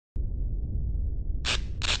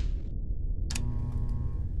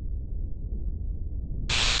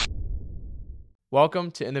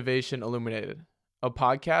Welcome to Innovation Illuminated, a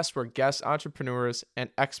podcast where guest entrepreneurs and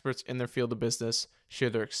experts in their field of business share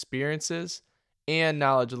their experiences and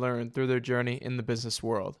knowledge learned through their journey in the business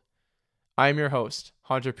world. I am your host,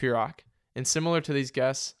 Hunter Pirok, and similar to these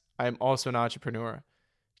guests, I am also an entrepreneur.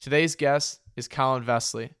 Today's guest is Collin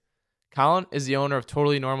Vesely. Collin is the owner of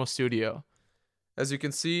Totally Normal Studio. As you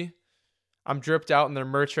can see, I'm dripped out in their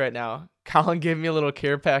merch right now. Collin gave me a little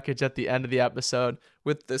care package at the end of the episode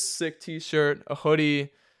with this sick t-shirt, a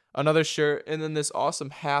hoodie, another shirt, and then this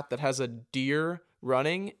awesome hat that has a deer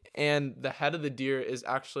running, and the head of the deer is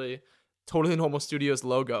actually Totally Normal Studios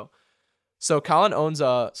logo. So Collin owns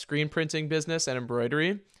a screen printing business and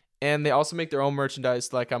embroidery, and they also make their own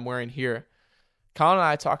merchandise like I'm wearing here. Collin and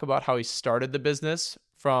I talk about how he started the business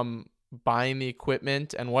from buying the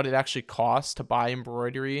equipment and what it actually costs to buy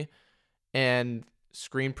embroidery and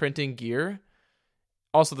screen printing gear.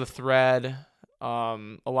 Also the thread, a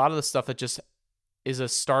lot of the stuff that just is a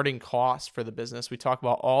starting cost for the business. We talk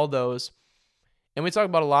about all those, and we talk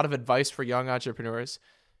about a lot of advice for young entrepreneurs.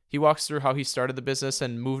 He walks through how he started the business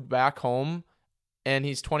and moved back home, and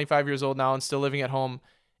he's 25 years old now and still living at home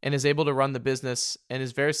and is able to run the business and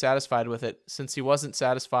is very satisfied with it since he wasn't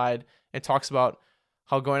satisfied, and talks about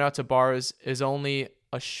how going out to bars is only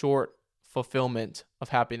a short fulfillment of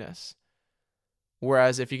happiness.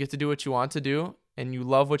 Whereas if you get to do what you want to do and you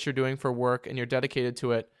love what you're doing for work and you're dedicated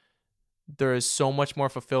to it, there is so much more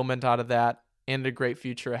fulfillment out of that and a great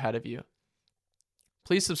future ahead of you.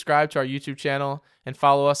 Please subscribe to our YouTube channel and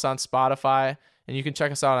follow us on Spotify. And you can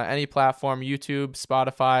check us out on any platform, YouTube,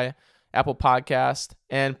 Spotify, Apple Podcast.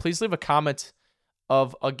 And please leave a comment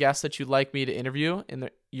of a guest that you'd like me to interview in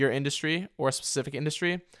your industry or a specific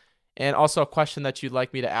industry. And also a question that you'd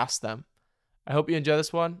like me to ask them. I hope you enjoy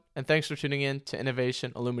this one, and thanks for tuning in to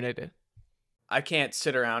Innovation Illuminated. I can't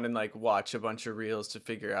sit around and watch a bunch of reels to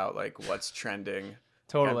figure out what's trending.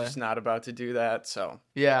 Totally. I'm just not about to do that. So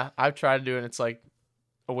yeah, I've tried to do it, and it's a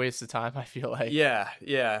waste of time, I feel like. Yeah.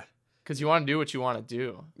 Because you want to do what you want to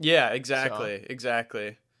do. Yeah, exactly.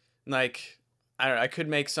 I could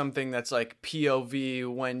make something that's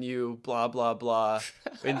POV when you blah blah blah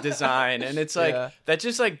in design, and it's that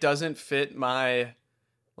just doesn't fit my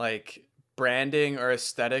branding or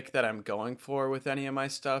aesthetic that I'm going for with any of my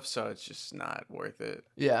stuff, so it's just not worth it.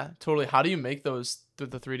 Yeah, totally. How do you make those the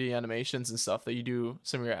 3D animations and stuff that you do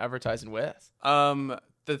some of your advertising with? Anything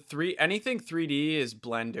 3D is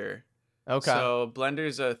Blender. Okay. So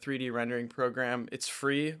Blender's a 3D rendering program. It's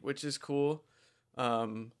free, which is cool.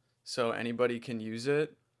 So anybody can use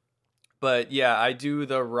it. But yeah, I do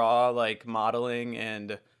the raw modeling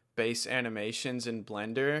and base animations in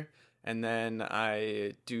Blender. And then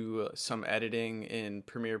I do some editing in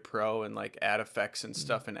Premiere Pro and add effects and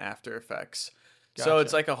stuff in After Effects. Gotcha. So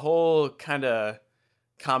it's a whole kind of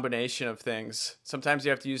combination of things. Sometimes you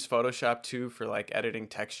have to use Photoshop too for editing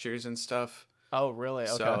textures and stuff. Oh, really?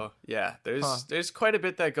 Okay. So yeah, there's quite a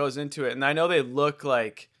bit that goes into it. And I know they look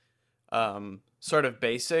sort of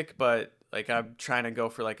basic, but I'm trying to go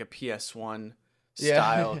for a PS1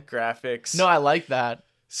 style graphics. No, I like that.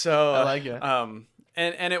 So I like it.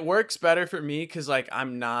 And it works better for me because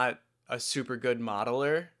I'm not a super good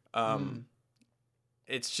modeler.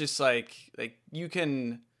 It's just you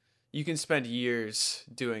can spend years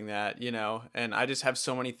doing that, and I just have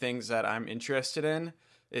so many things that I'm interested in.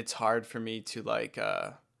 It's hard for me to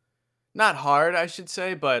not hard, I should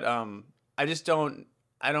say, but I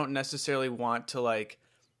don't necessarily want to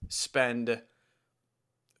spend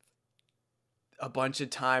a bunch of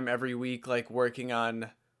time every week working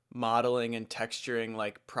on modeling and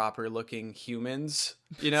texturing proper looking humans,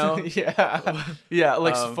 yeah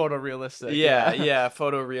photorealistic. Yeah,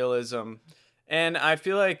 photorealism. And I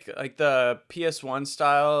feel the PS1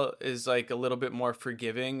 style is a little bit more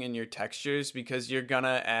forgiving in your textures because you're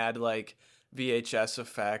gonna add VHS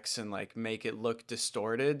effects and make it look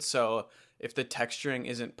distorted, so if the texturing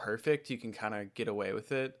isn't perfect, you can kind of get away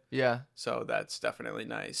with it. Yeah, so that's definitely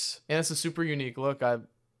nice, and it's a super unique look.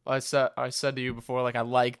 I said to you before, I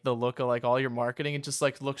like the look of all your marketing. It just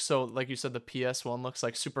looks so, like you said, the PS1 looks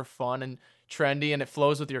super fun and trendy, and it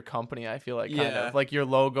flows with your company. I feel kind of your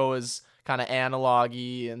logo is kind of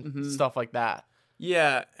analog-y and stuff like that.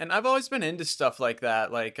 Yeah, and I've always been into stuff like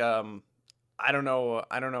that. I don't know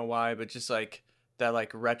why, but just that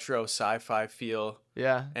retro sci-fi feel.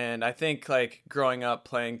 Yeah. And I think growing up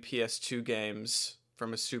playing PS2 games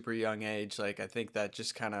from a super young age, I think that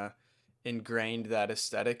just kind of ingrained that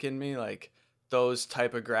aesthetic in me. Those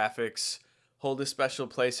type of graphics hold a special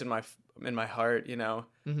place in my in my heart, you know.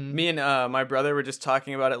 Mm-hmm. Me and my brother were just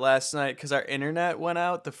talking about it last night because our internet went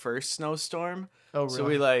out the first snowstorm. Oh, So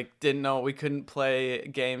we really? like didn't know, we couldn't play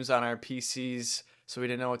games on our PCs, so we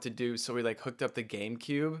didn't know what to do. So we like hooked up the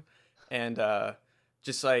GameCube, and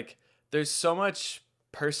just like there's so much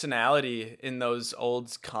personality in those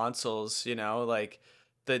old consoles, you know, like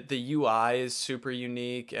the UI is super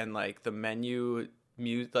unique, and like the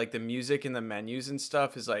like the music and the menus and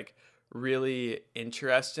stuff is like really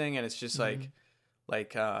interesting, and it's just Mm-hmm.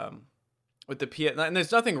 like with the PS, and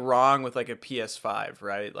there's nothing wrong with like a PS5,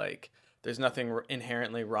 right? Like there's nothing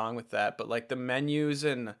inherently wrong with that, but like the menus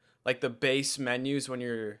and like the base menus when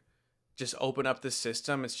you're just open up the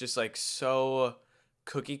system, it's just like so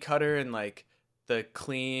cookie cutter and like the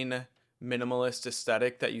clean minimalist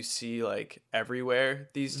aesthetic that you see like everywhere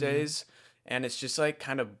these Mm-hmm. days, and it's just like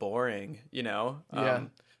kind of boring, you know. Yeah.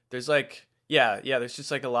 There's like yeah, there's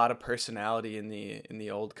just like a lot of personality in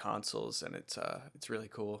the old consoles, and it's really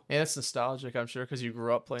cool. And it's nostalgic, I'm sure, because you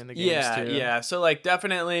grew up playing the games Yeah, too. yeah. So like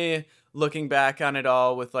definitely looking back on it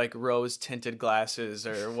all with like rose tinted glasses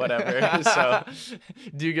or whatever. So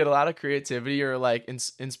Do you get a lot of creativity or like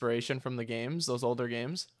inspiration from the games, those older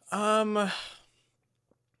games? um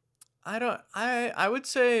I don't I would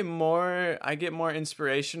say more I get more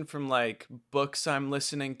inspiration from like books I'm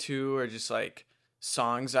listening to, or just like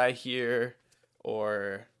songs I hear,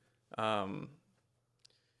 or um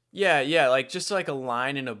yeah, like just like a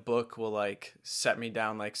line in a book will like set me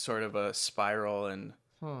down like sort of a spiral, and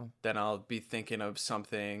Huh. then I'll be thinking of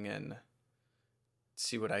something and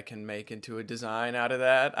see what I can make into a design out of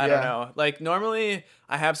that. I don't Yeah. know. Like normally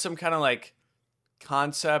I have some kind of like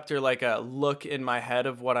concept or like a look in my head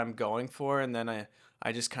of what I'm going for, and then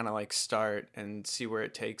I just kind of like start and see where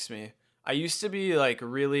it takes me. I used to be like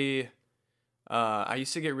really I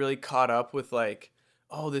used to get really caught up with like,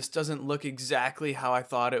 oh, this doesn't look exactly how I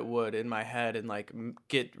thought it would in my head, and like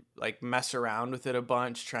get like mess around with it a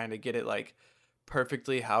bunch trying to get it like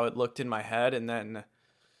perfectly how it looked in my head. And then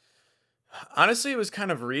honestly, it was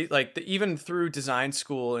kind of like even through design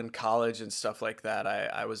school and college and stuff like that,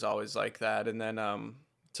 I was always like that. And then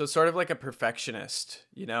so sort of like a perfectionist,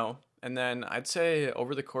 you know. And then I'd say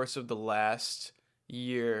over the course of the last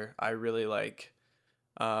year, I really like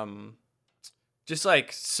um just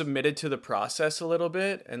like submitted to the process a little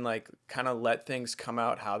bit, and like kind of let things come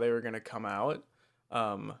out how they were going to come out.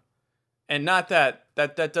 um and not that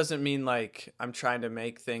doesn't mean like I'm trying to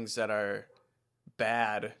make things that are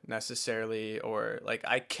bad necessarily, or like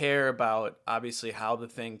I care about obviously how the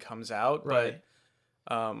thing comes out, but Right.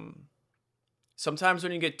 um sometimes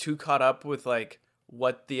when you get too caught up with like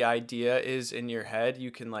what the idea is in your head, you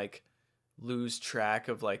can like lose track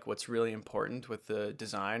of like what's really important with the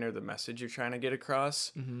design or the message you're trying to get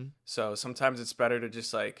across. Mm-hmm. So sometimes it's better to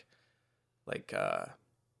just like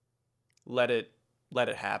let it let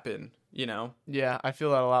it happen, you know? Yeah, I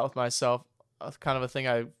feel that a lot with myself. Kind of a thing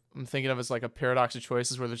I'm thinking of is like a paradox of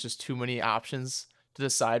choices where there's just too many options to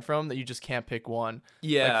decide from that you just can't pick one. Like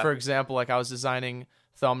Yeah. for example, like I was designing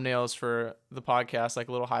thumbnails for the podcast, like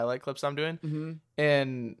little highlight clips I'm doing, Mm-hmm.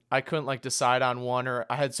 and I couldn't like decide on one, or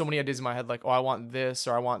I had so many ideas in my head like, oh, I want this,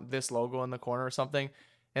 or I want this logo in the corner or something.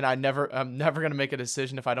 And I'm never gonna make a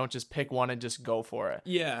decision if I don't just pick one and just go for it.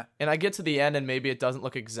 Yeah. And I get to the end and maybe it doesn't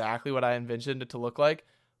look exactly what I envisioned it to look like,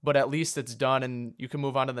 but at least it's done and you can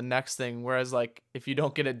move on to the next thing. Whereas like if you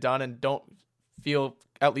don't get it done and don't feel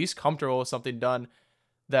at least comfortable with something done,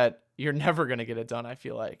 that you're never gonna get it done, I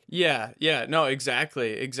feel like. Yeah, no,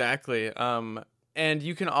 exactly. And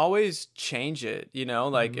you can always change it, you know?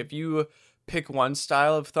 Like Mm-hmm. if you pick one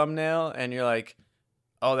style of thumbnail and you're like,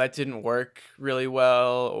 "Oh, that didn't work really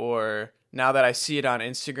well," or now that I see it on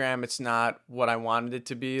Instagram, it's not what I wanted it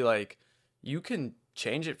to be, like you can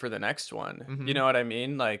change it for the next one. You Mm-hmm. know what I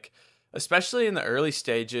mean? Like especially in the early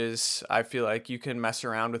stages, I feel like you can mess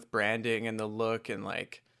around with branding and the look and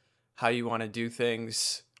like how you want to do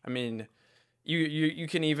things. I mean, you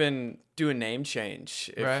can even do a name change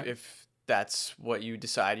Right. if that's what you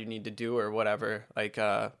decide you need to do or whatever. Like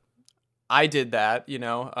I did that, you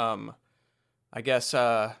know. I guess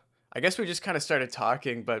I guess we just kind of started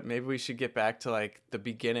talking, but maybe we should get back to like the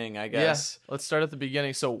beginning, I Yeah. guess. Let's start at the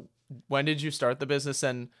beginning. So when did you start the business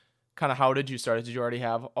and kind of how did you start it? Did you already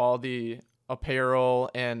have all the apparel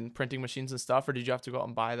and printing machines and stuff, or did you have to go out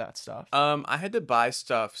and buy that stuff? I had to buy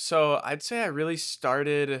stuff. So I'd say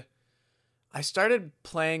I started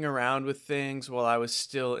playing around with things while I was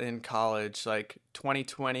still in college, like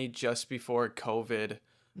 2020, just before COVID.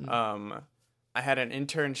 Mm. Um, I had an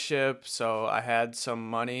internship, so I had some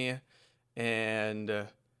money, and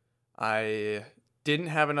I didn't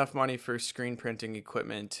have enough money for screen printing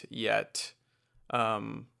equipment yet.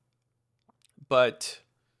 Um, but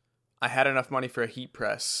I had enough money for a heat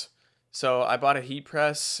press. So I bought a heat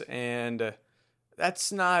press, and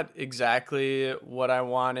that's not exactly what I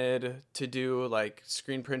wanted to do. Like,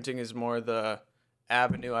 screen printing is more the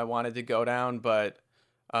avenue I wanted to go down, but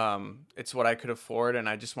it's what I could afford, and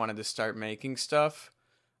I just wanted to start making stuff.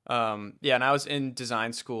 Yeah, and I was in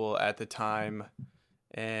design school at the time,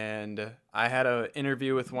 and I had an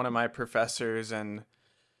interview with one of my professors, and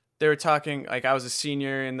they were talking, like, I was a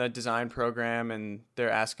senior in the design program, and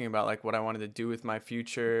they're asking about like what I wanted to do with my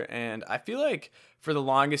future. And I feel like for the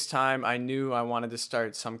longest time I knew I wanted to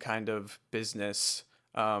start some kind of business.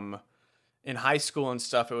 In high school and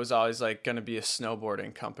stuff, it was always like going to be a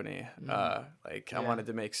snowboarding company. Like, I wanted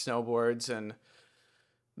to make snowboards, and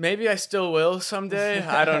maybe I still will someday.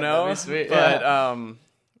 I don't know. That'd be sweet. But Yeah.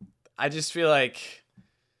 I just feel like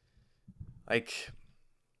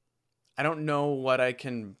I don't know what I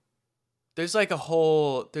can. There's like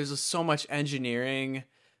there's so much engineering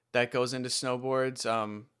that goes into snowboards.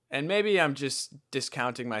 And maybe I'm just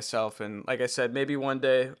discounting myself. And like I said, maybe one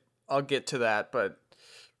day I'll get to that. But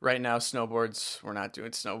right now, snowboards, we're not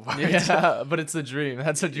doing snowboards. Yeah, but it's the dream.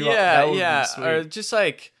 That's what you want. Yeah, That would yeah. be sweet. Or just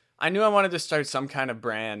like, I knew I wanted to start some kind of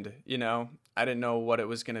brand, you know? I didn't know what it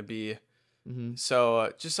was going to be. Mm-hmm.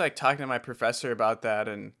 So just like talking to my professor about that,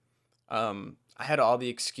 and I had all the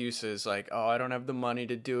excuses like, oh, I don't have the money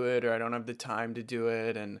to do it, or I don't have the time to do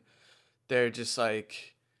it. And they're just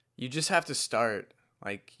like, you just have to start.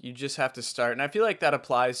 Like, you just have to start. And I feel like that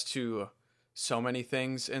applies to so many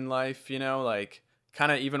things in life, you know, like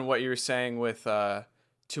kind of even what you were saying with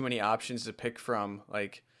too many options to pick from.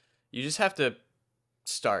 Like, you just have to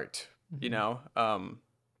start, you know?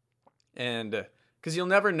 And because you'll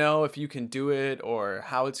never know if you can do it or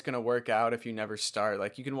how it's going to work out if you never start.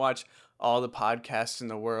 Like, you can watch all the podcasts in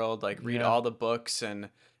the world, like read all the books, and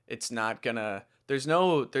it's not gonna, there's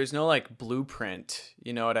no like blueprint,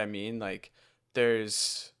 you know what I mean? Like,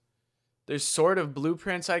 there's sort of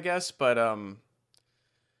blueprints, I guess, but I,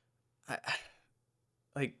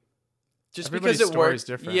 like, just Everybody's because it story is worked,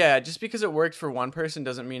 different. yeah, just because it worked for one person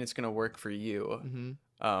doesn't mean it's gonna work for you.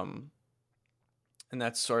 And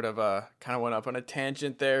that's sort of kind of went up on a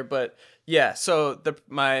tangent there, but yeah. So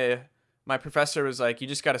my professor was like, you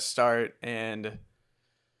just got to start, and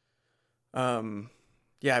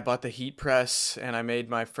yeah, I bought the heat press, and I made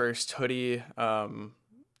my first hoodie,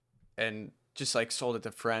 and just like sold it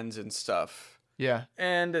to friends and stuff. Yeah.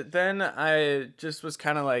 And then I just was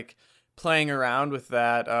kind of like playing around with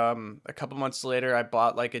that. A couple months later, I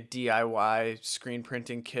bought like a DIY screen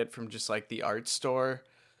printing kit from just like the art store.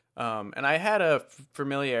 And I had a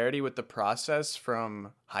familiarity with the process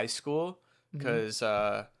from high school because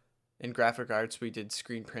in graphic arts we did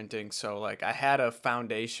screen printing. So like I had a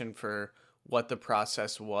foundation for what the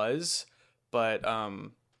process was. But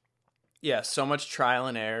yeah, so much trial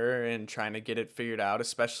and error and trying to get it figured out,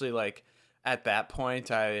 especially like at that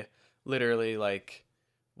point I literally like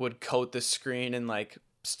would coat the screen and like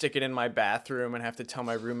stick it in my bathroom and have to tell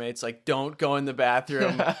my roommates like, don't go in the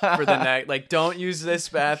bathroom for the next, like, don't use this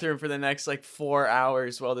bathroom for the next like 4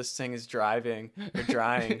 hours while this thing is drying.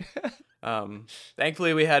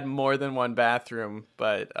 Thankfully we had more than one bathroom,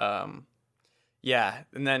 but yeah.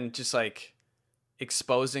 And then just like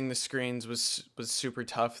exposing the screens was super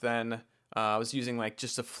tough then. I was using like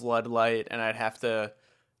just a floodlight, and I'd have to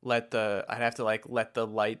let the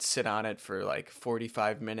light sit on it for like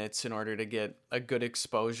 45 minutes in order to get a good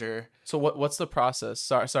exposure. So what's the process?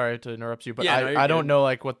 Sorry to interrupt you, but Yeah, no, I don't good. know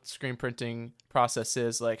like what the screen printing process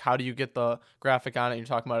is. Like, how do you get the graphic on it? You're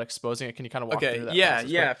talking about exposing it. Can you kind of walk through that process?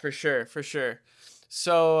 Yeah, for sure.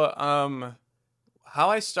 So how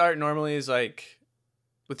I start normally is like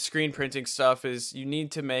with screen printing stuff is you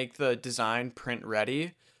need to make the design print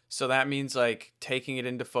ready. So that means like taking it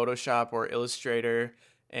into Photoshop or Illustrator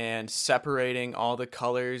and separating all the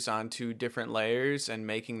colors onto different layers and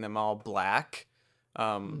making them all black,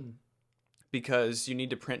 because you need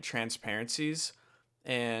to print transparencies,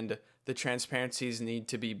 and the transparencies need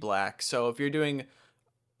to be black. So if you're doing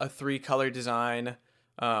a 3-color design,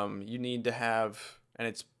 you need to have, and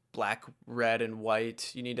it's black, red, and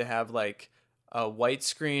white, you need to have like a white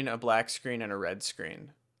screen, a black screen, and a red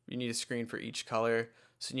screen. You need a screen for each color,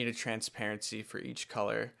 so you need a transparency for each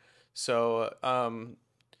color. So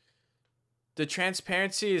the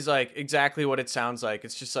transparency is like exactly what it sounds like.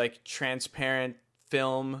 It's just like transparent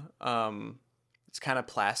film. It's kind of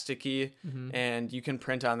plasticky, and you can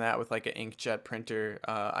print on that with like an inkjet printer.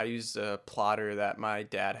 I use a plotter that my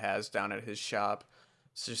dad has down at his shop,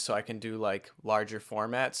 just so I can do like larger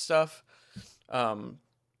format stuff. So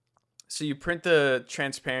you print the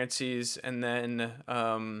transparencies, and then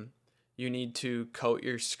you need to coat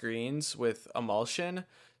your screens with emulsion.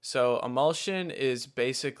 So emulsion is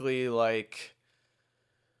basically like,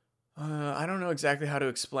 I don't know exactly how to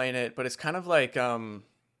explain it, but it's kind of like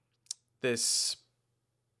this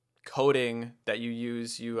coating that you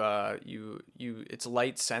use. It's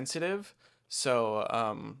light sensitive.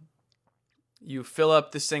 So you fill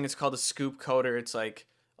up this thing. It's called a scoop coater. It's like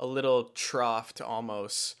a little trough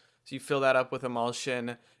almost. So you fill that up with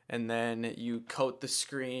emulsion, and then you coat the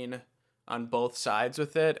screen on both sides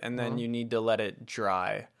with it, and then you need to let it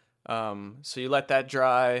dry. So you let that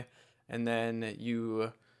dry, and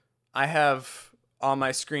then I have all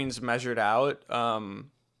my screens measured out.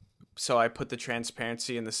 So I put the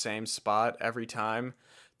transparency in the same spot every time.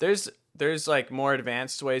 There's like more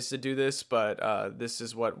advanced ways to do this, but this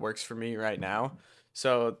is what works for me right now.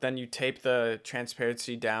 So then you tape the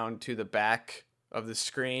transparency down to the back of the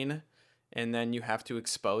screen, and then you have to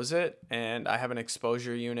expose it. And I have an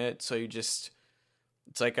exposure unit, so it's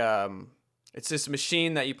like it's this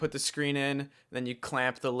machine that you put the screen in, and then you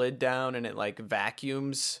clamp the lid down, and it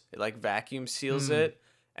vacuum seals it,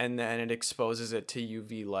 and then it exposes it to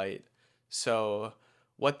UV light. So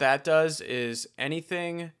what that does is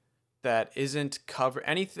anything that's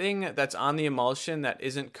on the emulsion that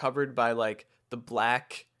isn't covered by like the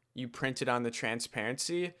black you printed on the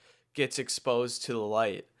transparency gets exposed to the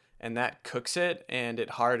light, and that cooks it and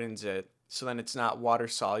it hardens it. So then it's not water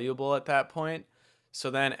soluble at that point. So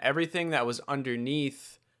then everything that was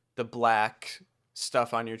underneath the black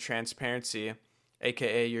stuff on your transparency,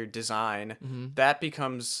 aka your design,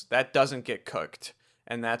 that doesn't get cooked,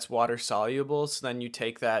 and that's water soluble. So then you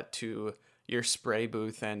take that to your spray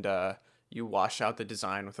booth and you wash out the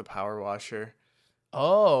design with a power washer.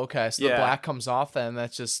 Oh, okay. So the black comes off then.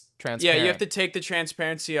 That's just transparent. Yeah, you have to take the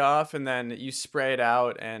transparency off, and then you spray it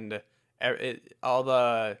out, and all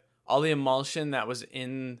the emulsion that was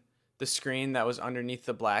in the screen that was underneath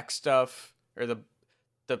the black stuff, or the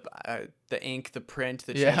ink, the print,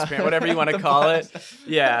 the transparent, whatever you want to call it.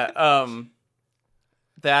 Yeah.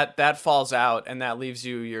 That falls out, and that leaves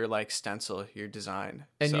you your like stencil, your design.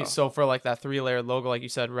 And so for like that 3-layer logo, like you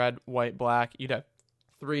said, red, white, black, you'd have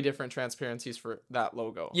 3 different transparencies for that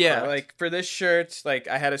logo. Yeah, correct? like for this shirt, like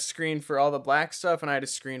I had a screen for all the black stuff, and I had a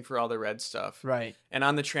screen for all the red stuff. Right. And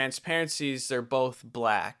on the transparencies, they're both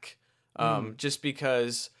black, just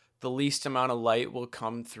because the least amount of light will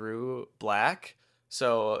come through black.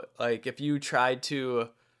 So like if you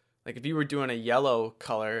were doing a yellow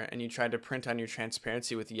color and you tried to print on your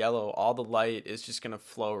transparency with yellow, all the light is just going to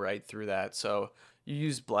flow right through that. So you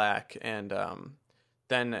use black, and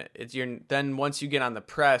then once you get on the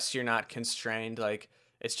press, you're not constrained. Like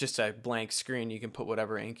it's just a blank screen. You can put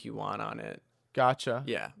whatever ink you want on it. Gotcha.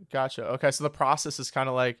 Yeah. Gotcha. Okay, so the process is kind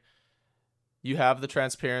of like you have the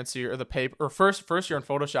transparency or the paper, or first you're in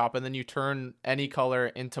Photoshop, and then you turn any color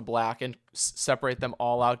into black and separate them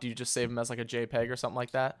all out. Do you just save them as like a JPEG or something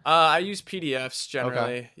like that? I use PDFs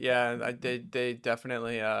generally. Okay. Yeah, they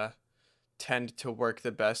definitely tend to work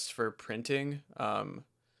the best for printing.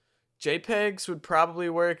 JPEGs would probably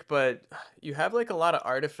work, but you have like a lot of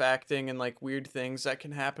artifacting and like weird things that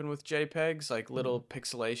can happen with JPEGs, like little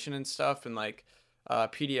pixelation and stuff, and like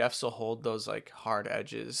PDFs will hold those like hard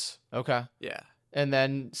edges. Okay. Yeah. And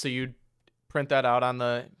then so you'd print that out on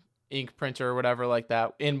the ink printer or whatever like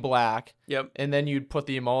that in black. Yep. And then you'd put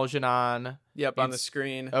the emulsion on. Yep, on the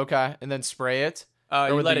screen. Okay. And then spray it.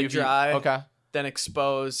 You let it dry. Okay. Then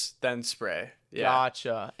expose, then spray. Yeah.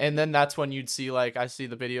 Gotcha. And then that's when you'd see, like, I see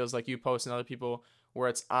the videos like you post and other people where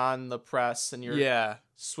it's on the press and you're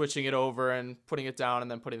switching it over and putting it down and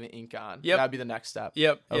then putting the ink on. Yep. That'd be the next step.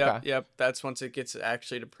 Yep. Okay. Yep. That's once it gets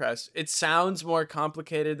actually to press. It sounds more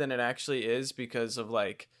complicated than it actually is because of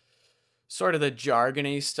like sort of the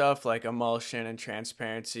jargony stuff like emulsion and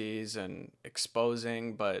transparencies and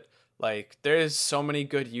exposing, but like there's so many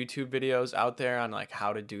good YouTube videos out there on like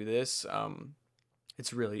how to do this.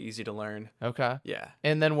 It's really easy to learn. Okay. Yeah.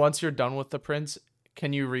 And then once you're done with the prints,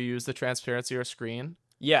 can you reuse the transparency or screen?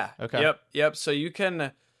 Yeah. Okay. Yep. So you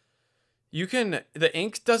can the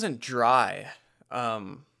ink doesn't dry.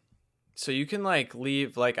 So you can like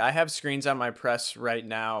leave, like I have screens on my press right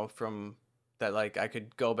now from that, like I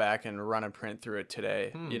could go back and run a print through it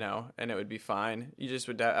today, you know, and it would be fine.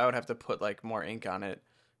 I would have to put like more ink on it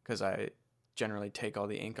because I generally take all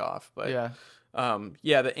the ink off, but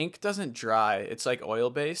the ink doesn't dry. It's like oil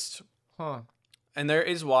based. Huh. And there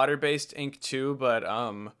is water based ink too, but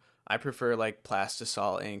I prefer like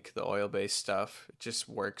plastisol ink, the oil based stuff. It just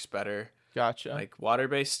works better. Gotcha. Like water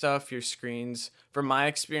based stuff, your screens, from my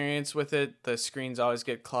experience with it, the screens always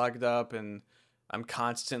get clogged up, and I'm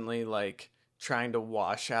constantly like trying to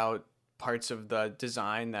wash out parts of the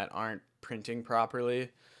design that aren't printing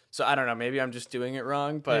properly. So I don't know, maybe I'm just doing it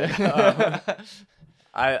wrong, but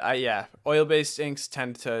Yeah. yeah, oil-based inks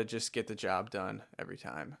tend to just get the job done every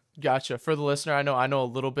time. Gotcha. For the listener, I know a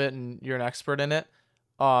little bit, and you're an expert in it.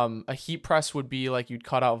 A heat press would be like you'd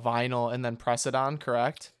cut out vinyl and then press it on,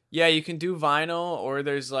 correct? Yeah, you can do vinyl, or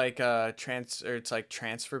there's like it's like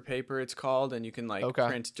transfer paper it's called, and you can like Okay.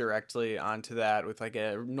 print directly onto that with like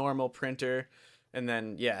a normal printer, and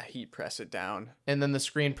then yeah, heat press it down. And then the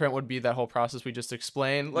screen print would be that whole process we just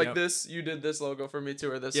explained. Like Yep. this, you did this logo for me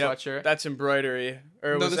too, or this Yep, sweatshirt. that's embroidery.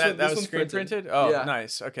 Or No, was this that was one's screen printed. printed? Oh, Yeah.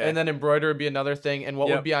 nice. Okay. And then embroidery would be another thing. And what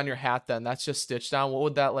Yep. would be on your hat then? That's just stitched down. What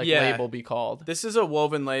would that like Yeah. label be called? This is a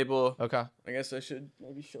woven label. Okay. I guess I should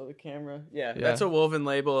maybe show the camera. Yeah, Yeah. that's a woven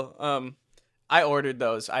label. I ordered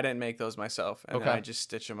those. I didn't make those myself, and then Okay. I just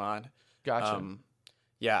stitch them on. Gotcha.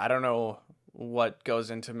 Yeah, I don't know what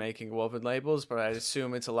goes into making woven labels, but I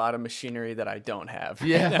assume it's a lot of machinery that I don't have.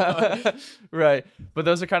 Yeah. Right. But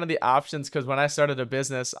those are kind of the options, because when I started a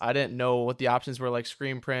business, I didn't know what the options were, like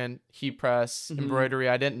screen print, heat press, embroidery.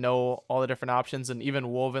 I didn't know all the different options, and even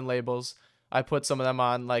woven labels. I put some of them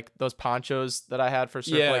on like those ponchos that I had for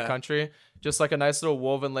Surf Lake Yeah. Country, just like a nice little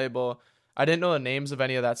woven label. I didn't know the names of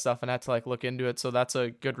any of that stuff and had to like look into it. So that's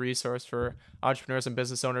a good resource for entrepreneurs and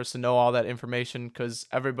business owners to know all that information, because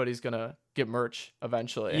everybody's going to get merch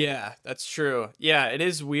eventually. Yeah, that's true. Yeah, it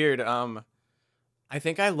is weird. I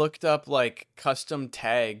think I looked up like custom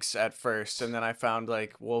tags at first, and then I found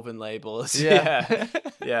like woven labels. Yeah.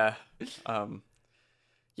 Yeah. Yeah,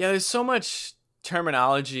 there's so much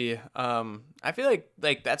terminology. I feel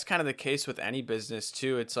like that's kind of the case with any business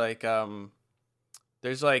too. It's like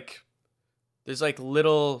there's like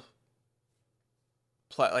little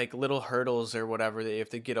little hurdles or whatever that you have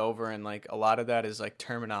to get over, and like a lot of that is like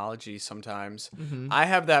terminology sometimes. I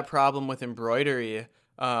have that problem with embroidery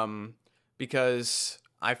because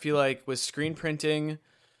I feel like with screen printing,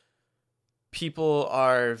 people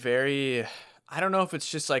are very, I don't know if it's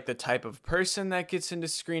just like the type of person that gets into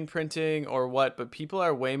screen printing or what, but people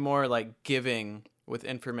are way more like giving with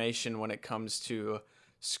information when it comes to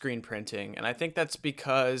screen printing. And I think that's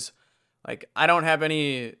because like I don't have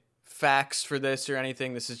any facts for this or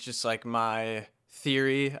anything. This is just like my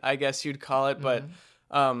theory, I guess you'd call it. But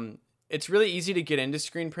it's really easy to get into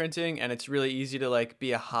screen printing, and it's really easy to like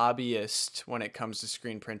be a hobbyist when it comes to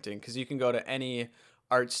screen printing, because you can go to any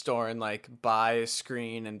art store and like buy a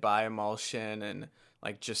screen and buy emulsion and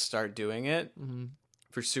like just start doing it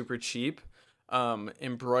for super cheap.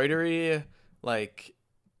 Embroidery, like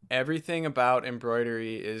everything about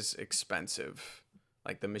embroidery is expensive.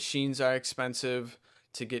 Like the machines are expensive.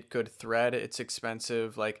 To get good thread, it's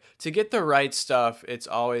expensive. Like to get the right stuff, it's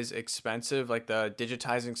always expensive. Like the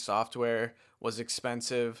digitizing software was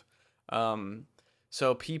expensive.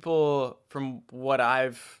 So people, from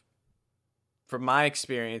my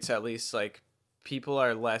experience at least, like people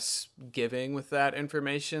are less giving with that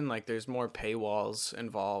information. Like there's more paywalls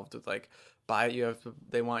involved with like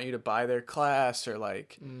they want you to buy their class or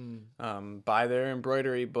like buy their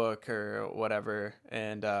embroidery book or whatever.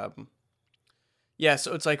 And yeah,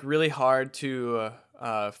 so it's like really hard to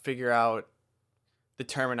figure out the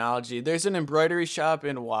terminology. There's an embroidery shop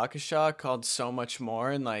in Waukesha called So Much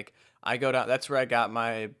More, and like I go down, that's where I got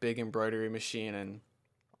my big embroidery machine, and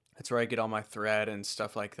that's where I get all my thread and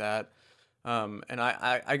stuff like that. And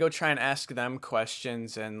I go try and ask them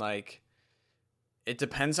questions, and like it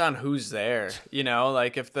depends on who's there, you know,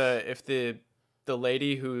 like if the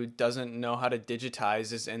lady who doesn't know how to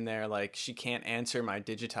digitize is in there, like she can't answer my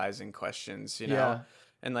digitizing questions, you know? Yeah.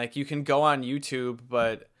 And like you can go on YouTube,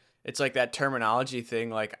 but it's like that terminology thing.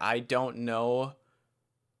 Like I don't know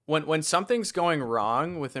when something's going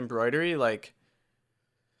wrong with embroidery. Like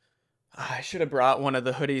I should have brought one of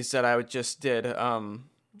the hoodies that I just did.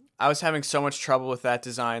 I was having so much trouble with that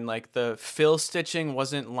design. Like the fill stitching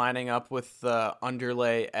wasn't lining up with the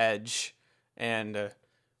underlay edge, and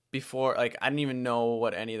before, like I didn't even know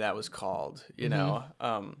what any of that was called, you know?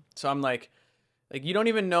 So I'm like you don't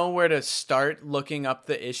even know where to start looking up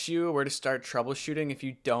the issue, where to start troubleshooting if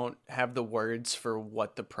you don't have the words for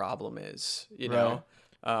what the problem is, you know?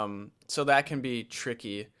 So that can be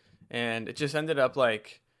tricky. And it just ended up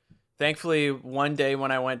like, thankfully one day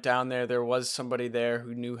when I went down there was somebody there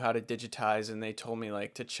who knew how to digitize, and they told me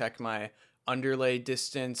like to check my underlay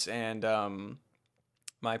distance and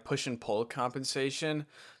my push and pull compensation.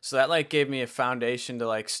 So that like gave me a foundation to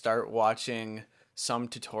like start watching some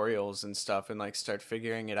tutorials and stuff and like start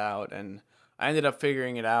figuring it out. And I ended up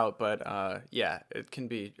figuring it out, but yeah,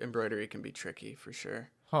 embroidery can be tricky for sure.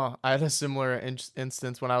 I had a similar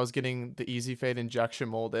instance when I was getting the Easy Fade injection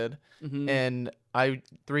molded, and I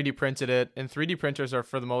 3D printed it, and 3D printers are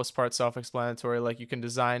for the most part self-explanatory. Like you can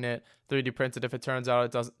design it, 3D print it. If it turns out,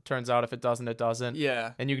 it doesn't. Turns out, if it doesn't, it doesn't.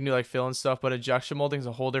 Yeah. And you can do like fill and stuff. But injection molding is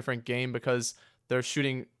a whole different game because they're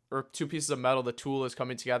shooting or two pieces of metal. The tool is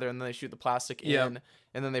coming together, and then they shoot the plastic in,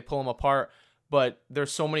 and then they pull them apart. But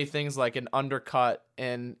there's so many things like an undercut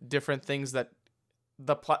and different things that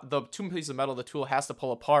the two pieces of metal the tool has to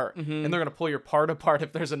pull apart, and they're going to pull your part apart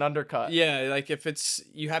if there's an undercut. Yeah, like if it's,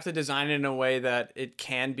 you have to design it in a way that it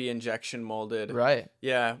can be injection molded. Right.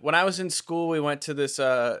 Yeah. When I was in school, we went to this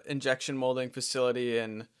injection molding facility,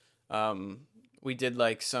 and we did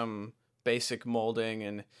like some basic molding,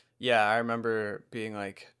 and yeah, I remember being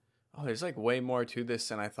like, oh, there's like way more to this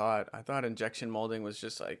than I thought. I thought injection molding was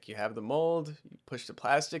just like you have the mold, you push the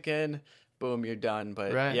plastic in, boom, you're done.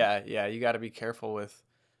 But yeah, you got to be careful with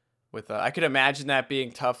I could imagine that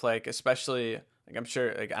being tough, like especially like I'm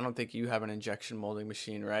sure, like I don't think you have an injection molding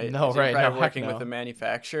machine, right? No, right. You're No, working no. with a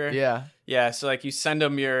manufacturer. Yeah. So like you send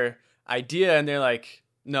them your idea, and they're like,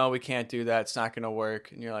 no, we can't do that. It's not gonna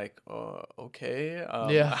work. And you're like, oh, okay.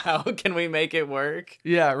 How can we make it work?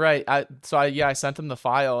 Yeah, right. I sent them the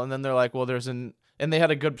file, and then they're like, well, and they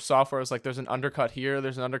had a good software. It was like, there's an undercut here,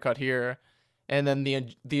 there's an undercut here, and then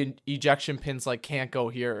the ejection pins like can't go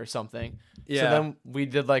here or something. Yeah. So then we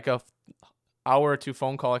did like a hour or two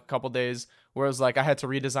phone call, like a couple days, where it was like I had to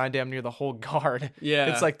redesign damn near the whole guard. Yeah.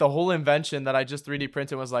 It's like the whole invention that I just 3D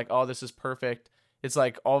printed was like, oh, this is perfect. It's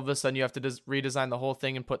like all of a sudden you have to redesign the whole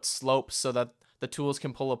thing and put slopes so that the tools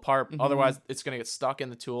can pull apart. Otherwise, it's going to get stuck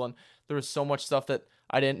in the tool. And there was so much stuff that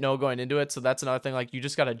I didn't know going into it. So that's another thing. Like you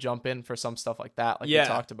just got to jump in for some stuff like that, like we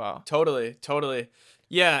talked about. Totally.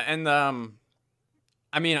 Yeah. And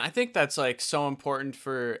I mean, I think that's like so important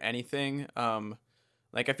for anything.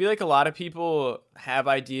 Like I feel like a lot of people have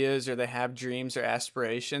ideas or they have dreams or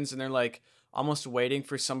aspirations, and they're like almost waiting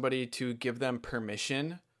for somebody to give them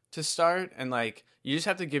permission to start. And like you just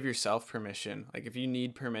have to give yourself permission. Like if you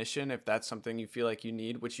need permission, if that's something you feel like you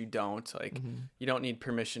need, which you don't, like you don't need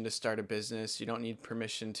permission to start a business, you don't need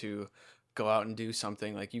permission to go out and do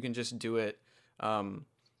something. Like you can just do it. And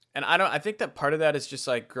I think that part of that is just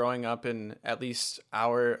like growing up in at least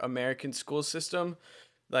our American school system.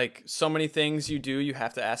 Like so many things you do, you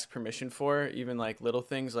have to ask permission for, even like little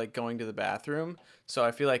things like going to the bathroom. So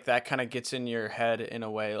I feel like that kind of gets in your head in a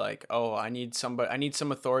way like, oh, I need some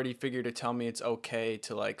authority figure to tell me it's okay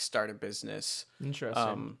to like start a business.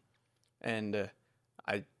 Interesting. And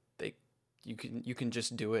you can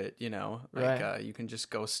just do it, you know, like you can just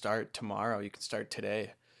go start tomorrow. You can start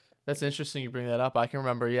today. That's interesting you bring that up. I can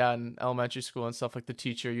remember, in elementary school and stuff, like the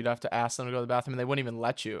teacher, you'd have to ask them to go to the bathroom, and they wouldn't even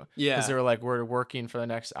let you. Yeah. Because they were like, we're working for the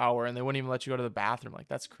next hour, and they wouldn't even let you go to the bathroom. Like,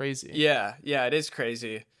 that's crazy. Yeah, it is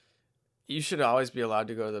crazy. You should always be allowed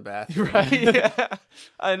to go to the bathroom. Right? Yeah.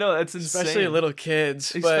 I know, that's insane. Especially little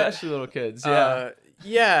kids. Especially little kids, yeah.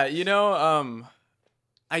 Yeah, you know,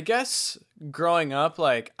 I guess growing up,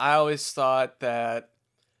 like, I always thought that,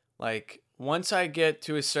 like, once I get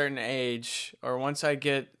to a certain age, or once I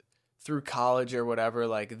get through college or whatever,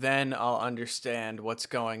 like then I'll understand what's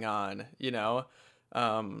going on, you know?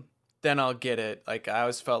 Then I'll get it. Like I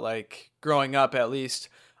always felt like growing up, at least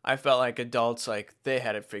I felt like adults, like they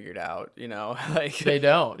had it figured out, you know, like they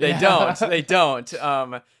don't. They don't.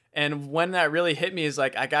 And when that really hit me is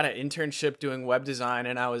like, I got an internship doing web design,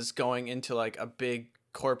 and I was going into like a big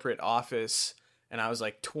corporate office, and I was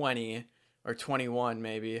like 20 or 21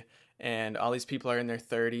 maybe. And all these people are in their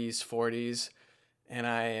 30s, 40s. And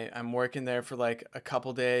I'm working there for like a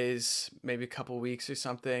couple days, maybe a couple weeks or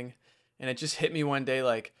something. And it just hit me one day,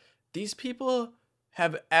 like these people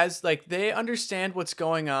they understand what's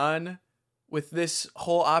going on with this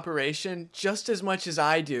whole operation just as much as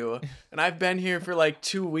I do. And I've been here for like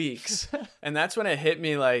 2 weeks. And that's when it hit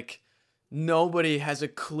me, like nobody has a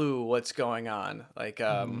clue what's going on. Like,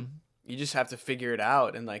 you just have to figure it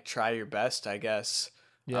out and like try your best, I guess.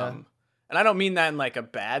 Yeah. And I don't mean that in like a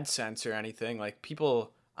bad sense or anything. Like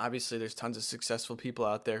people, obviously there's tons of successful people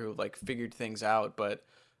out there who like figured things out, but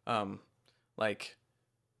like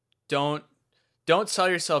don't sell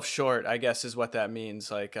yourself short, I guess is what that means.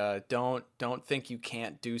 Like don't think you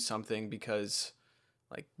can't do something, because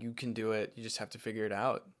like you can do it. You just have to figure it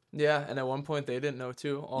out. Yeah, and at one point they didn't know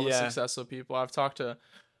too. All the successful people. I've talked to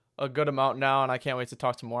a good amount now, and I can't wait to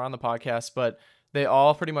talk to more on the podcast, but they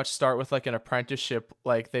all pretty much start with like an apprenticeship.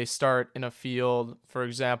 Like they start in a field. For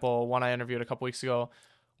example, one I interviewed a couple weeks ago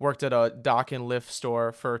worked at a dock and lift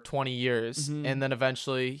store for 20 years. And then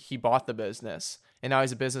eventually he bought the business, and now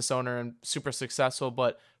he's a business owner and super successful.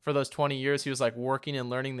 But for those 20 years, he was like working and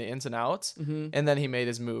learning the ins and outs. And then he made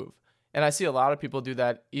his move. And I see a lot of people do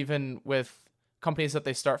that, even with companies that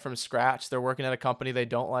they start from scratch. They're working at a company, they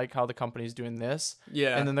don't like how the company's doing this,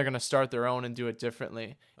 Yeah. and then they're going to start their own and do it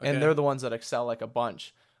differently. Okay. And they're the ones that excel like a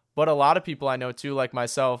bunch. But a lot of people I know too, like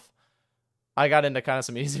myself, I got into kind of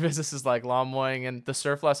some easy businesses like lawn mowing, and the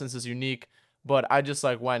surf lessons is unique, but I just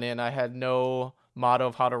like went in. I had no motto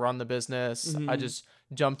of how to run the business. I just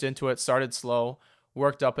jumped into it, started slow,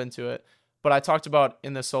 worked up into it. But I talked about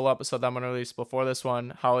in the solo episode that I'm going to release before this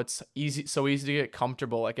one, how it's so easy to get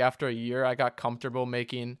comfortable. Like after a year, I got comfortable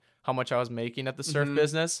making how much I was making at the surf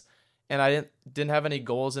business. And I didn't have any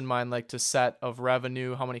goals in mind, like to set of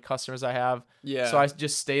revenue, how many customers I have. Yeah. So I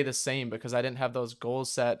just stay the same because I didn't have those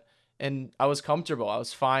goals set. And I was comfortable. I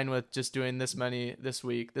was fine with just doing this many this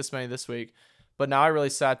week, this many this week. But now I really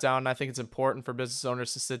sat down, and I think it's important for business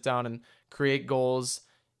owners to sit down and create goals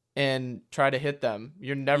and try to hit them.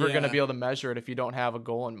 You're never going to be able to measure it if you don't have a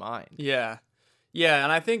goal in mind. Yeah. Yeah.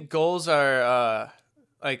 And I think goals are,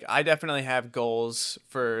 like, I definitely have goals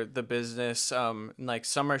for the business. Like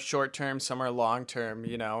some are short term, some are long term,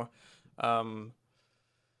 you know.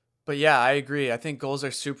 But yeah, I agree. I think goals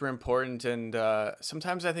are super important. And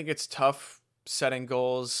sometimes I think it's tough setting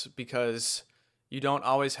goals because you don't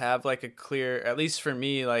always have like a clear, at least for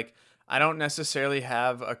me, like I don't necessarily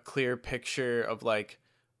have a clear picture of like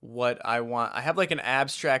what I want. I have like an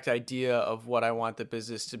abstract idea of what I want the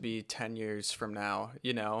business to be 10 years from now,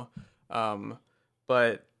 you know?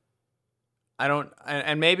 But I don't,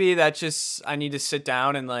 and maybe that's just, I need to sit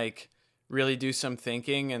down and like really do some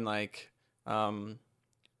thinking and like,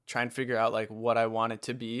 try and figure out like what I want it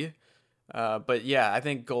to be. But yeah, I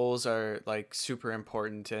think goals are like super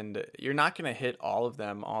important, and you're not going to hit all of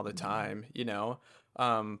them all the time, you know?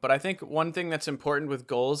 But I think one thing that's important with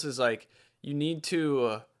goals is like, you need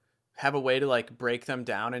to have a way to like break them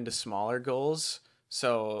down into smaller goals.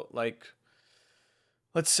 So like,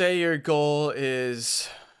 let's say your goal is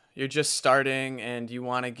you're just starting and you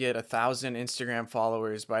want to get 1,000 Instagram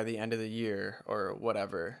followers by the end of the year or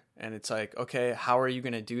whatever. And it's like, okay, how are you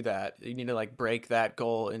going to do that? You need to like break that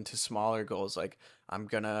goal into smaller goals. Like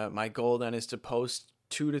my goal then is to post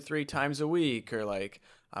 2 to 3 times a week, or like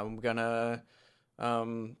I'm going to,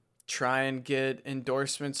 try and get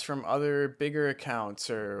endorsements from other bigger accounts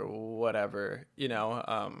or whatever, you know?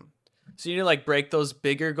 So you need to like break those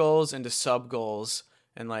bigger goals into sub goals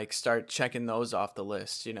and like start checking those off the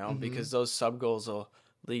list, you know, because those sub goals will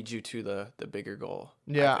lead you to the bigger goal.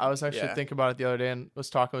 Yeah, I was actually thinking about it the other day and was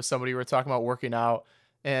talking with somebody. We were talking about working out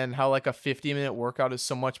and how like a 50-minute workout is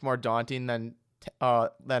so much more daunting than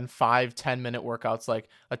 5-10-minute workouts, like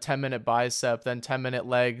a 10-minute bicep, then 10-minute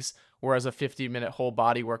legs, whereas a 50-minute whole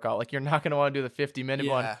body workout, like you're not going to want to do the 50-minute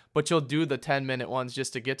one, but you'll do the 10-minute ones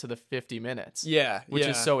just to get to the 50 minutes. Which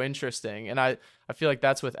is so interesting. And I feel like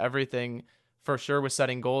that's with everything. For sure, with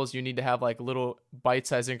setting goals, you need to have like little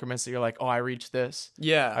bite-sized increments that you're like, oh, I reached this.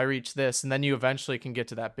 I reached this. And then you eventually can get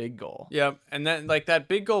to that big goal. Yep. And then like that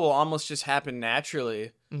big goal will almost just happen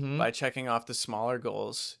naturally by checking off the smaller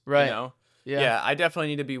goals. Right. You know? Yeah. I definitely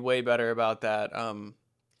need to be way better about that.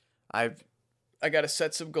 I got to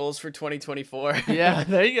set some goals for 2024. Yeah,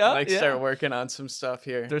 there you go. Start working on some stuff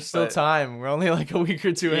here. There's still time. We're only like a week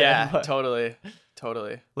or two in. But...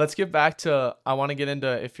 Totally. Let's get back to, I want to get into,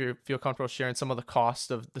 if you feel comfortable sharing some of the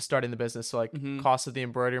cost of the starting the business. So like cost of the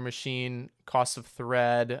embroidery machine, cost of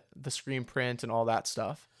thread, the screen print, and all that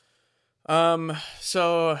stuff.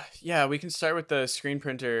 So yeah, we can start with the screen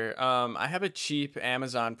printer. I have a cheap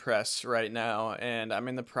Amazon press right now, and I'm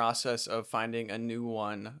in the process of finding a new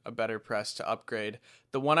one, a better press to upgrade.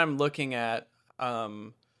 The one I'm looking at,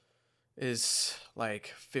 is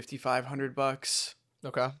like $5,500.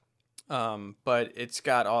 Okay. But it's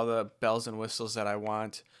got all the bells and whistles that I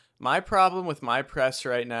want. My problem with my press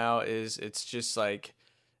right now is it's just like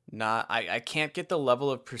I can't get the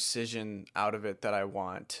level of precision out of it that I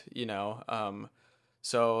want, you know?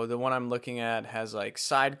 So the one I'm looking at has like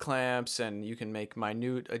side clamps, and you can make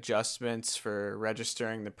minute adjustments for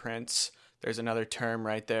registering the prints. There's another term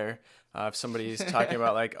right there. If somebody's talking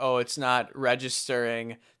about like, oh, it's not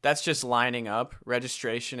registering, that's just lining up.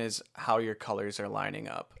 Registration is how your colors are lining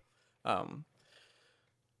up.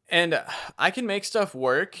 And I can make stuff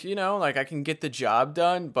work, you know, like I can get the job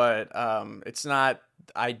done, but it's not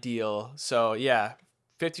ideal. So yeah,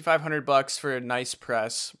 $5,500 for a nice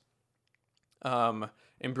press.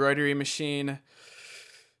 Embroidery machine,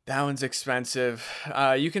 that one's expensive.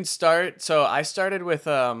 You can start. So I started with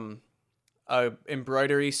a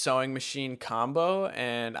embroidery sewing machine combo,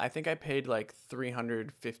 and I think I paid like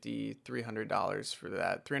 $300 for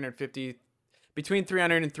that. Between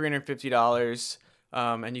 $300 and $350.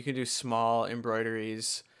 And you can do small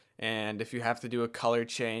embroideries. And if you have to do a color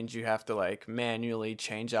change, you have to like manually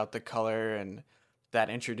change out the color. And that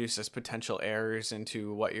introduces potential errors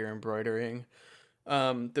into what you're embroidering.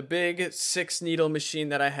 The big 6 needle machine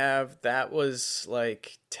that I have, that was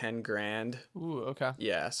like 10 grand. Ooh, okay.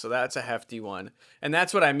 Yeah, so that's a hefty one. And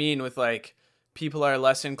that's what I mean with like people are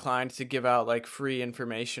less inclined to give out like free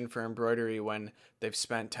information for embroidery when they've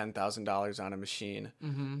spent $10,000 on a machine.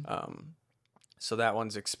 So that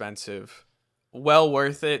one's expensive. Well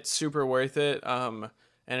worth it, super worth it. And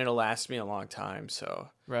it'll last me a long time, so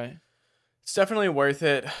Right. it's definitely worth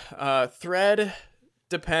it. Thread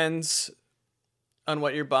depends on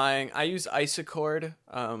what you're buying. I use Isocord.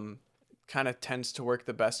 Kind of tends to work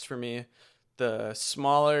the best for me. The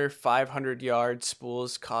smaller 500-yard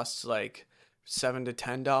spools cost like $7 to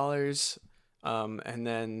 $10. And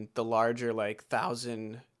then the larger like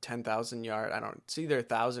 10,000 yard. It's either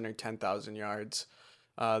 1,000 or 10,000 yards.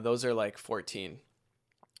 Those are like 14.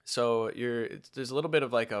 So there's a little bit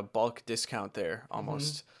of like a bulk discount there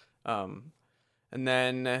almost. And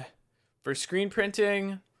then for screen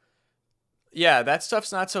printing, yeah, that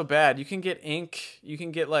stuff's not so bad. You can get ink. You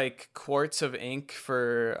can get like quarts of ink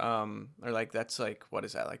for, or like that's like, what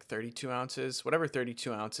is that? Like 32 ounces, whatever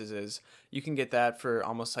 32 ounces is. You can get that for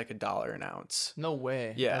almost like $1 an ounce. No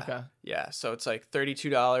way. Yeah. Okay. Yeah. So it's like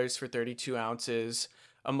 $32 for 32 ounces.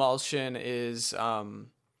 Emulsion is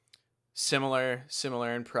similar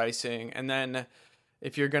in pricing. And then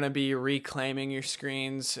if you're going to be reclaiming your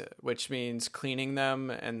screens, which means cleaning them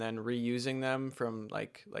and then reusing them from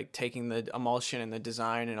like taking the emulsion and the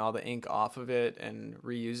design and all the ink off of it and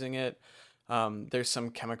reusing it, there's some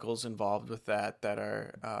chemicals involved with that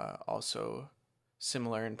are also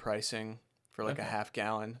similar in pricing for like a half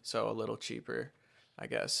gallon, so a little cheaper, I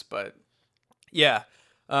guess. But yeah,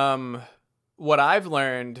 what I've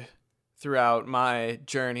learned throughout my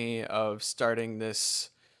journey of starting this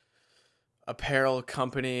apparel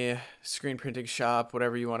company, screen printing shop,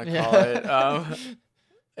 whatever you want to call it,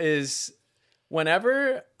 is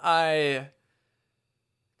whenever because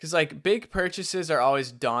like big purchases are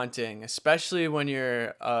always daunting, especially when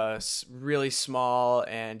you're really small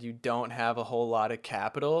and you don't have a whole lot of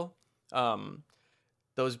capital.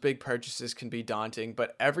 Those big purchases can be daunting,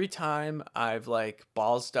 but every time I've like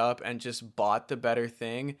ballsed up and just bought the better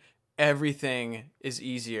thing, everything is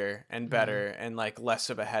easier and better and like less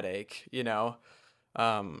of a headache, you know?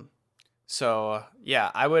 So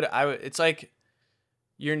yeah, I would, it's like,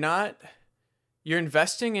 you're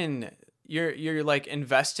investing in, you're like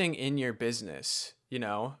investing in your business, you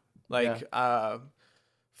know? Like,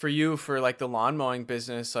 for like the lawn mowing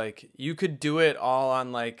business, like you could do it all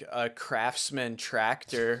on like a Craftsman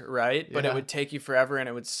tractor, right? But it would take you forever and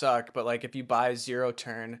it would suck. But like if you buy a zero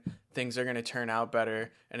turn, things are going to turn out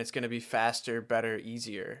better and it's going to be faster, better,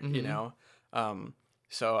 easier, you know?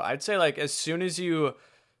 So I'd say like as soon as you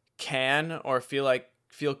can or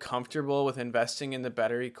feel comfortable with investing in the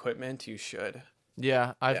better equipment, you should.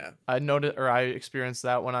 Yeah. I noticed, or I experienced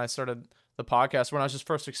that when I started the podcast. When I was just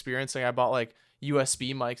first experiencing, I bought like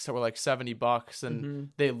USB mics that were like $70 and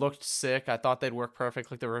they looked sick. I thought they'd work perfect.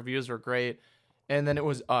 Like the reviews were great. And then it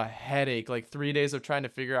was a headache, like 3 days of trying to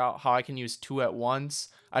figure out how I can use two at once.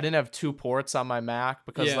 I didn't have 2 ports on my Mac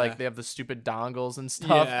because like they have the stupid dongles and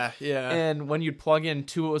stuff. Yeah. And when you'd plug in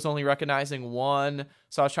 2, it was only recognizing 1.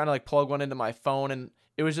 So I was trying to like plug one into my phone and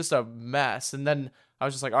it was just a mess. And then I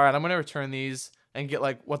was just like, all right, I'm going to return these and get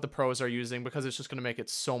like what the pros are using because it's just going to make it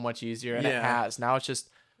so much easier. And it has. Now it just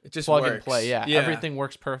plug works. And play. Yeah. Everything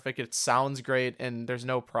works perfect. It sounds great and there's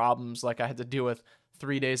no problems like I had to deal with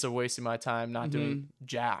 3 days of wasting my time not doing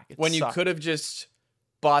jack. When you could have just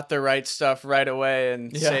bought the right stuff right away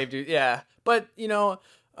and saved you. Yeah. But you know,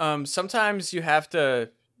 sometimes you have to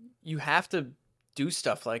do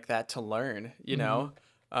stuff like that to learn, you know?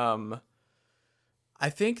 I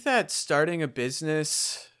think that starting a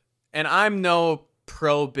business, and I'm no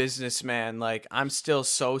pro businessman, like I'm still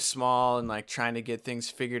so small and like trying to get things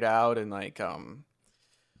figured out and like,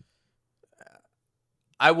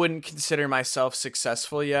 I wouldn't consider myself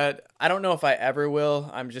successful yet. I don't know if I ever will.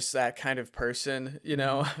 I'm just that kind of person, you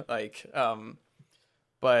know, like,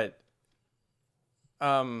 but,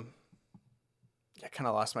 I kind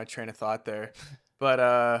of lost my train of thought there,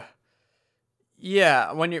 but,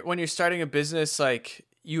 yeah, when you're starting a business, like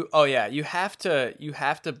you have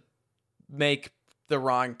to make the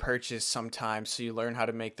wrong purchase sometimes. So you learn how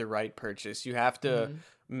to make the right purchase. You have to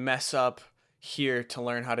mess up here to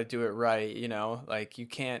learn how to do it right, you know, like you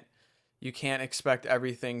can't expect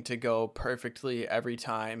everything to go perfectly every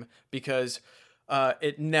time because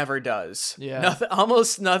it never does.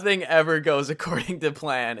 Almost nothing ever goes according to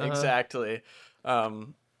plan. Exactly.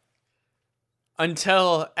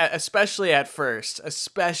 especially at first,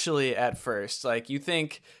 like you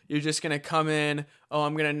think you're just going to come in, oh,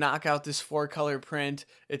 I'm going to knock out this 4-color print.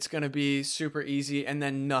 It's going to be super easy. And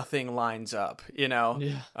then nothing lines up, you know?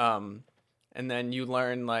 Yeah. And then you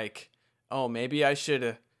learn like, oh, maybe I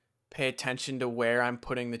should pay attention to where I'm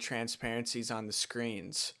putting the transparencies on the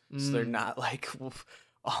screens. So they're not like,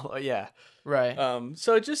 oh yeah. Right.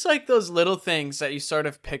 So just like those little things that you sort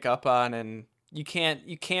of pick up on, and you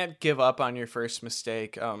can't give up on your first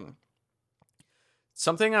mistake.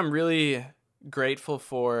 Something I'm really grateful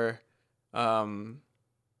for,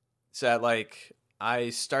 is that like I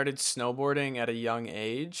started snowboarding at a young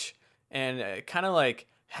age, and it kind of like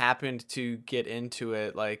happened to get into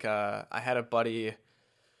it. Like, I had a buddy,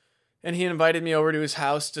 and he invited me over to his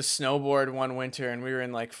house to snowboard one winter, and we were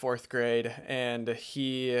in like 4th grade, and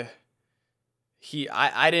I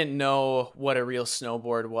didn't know what a real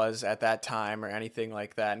snowboard was at that time or anything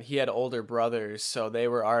like that. And he had older brothers, so they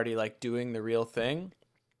were already like doing the real thing.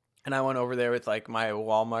 And I went over there with like my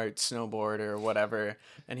Walmart snowboard or whatever,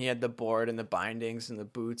 and he had the board and the bindings and the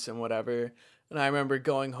boots and whatever. And I remember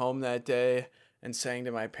going home that day and saying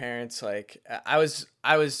to my parents, like, I was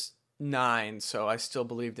 9, so I still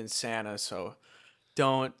believed in Santa, so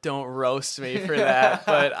don't roast me for that.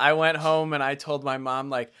 But I went home and I told my mom,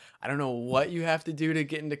 like, I don't know what you have to do to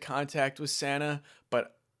get into contact with Santa,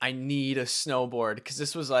 but I need a snowboard, because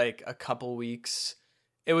this was like a couple weeks.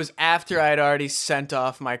 It was after I had already sent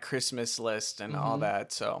off my Christmas list and all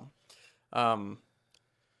that. So,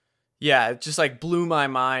 yeah, it just like blew my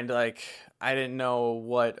mind. Like, I didn't know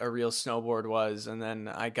what a real snowboard was. And then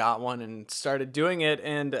I got one and started doing it.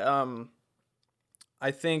 And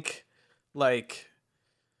I think like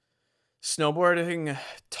snowboarding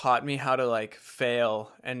taught me how to like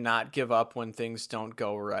fail and not give up when things don't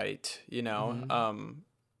go right, you know?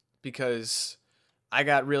 Because I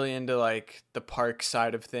got really into like the park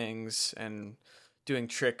side of things and doing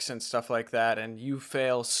tricks and stuff like that. And you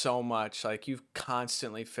fail so much, like you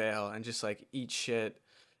constantly fail and just like eat shit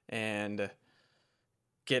and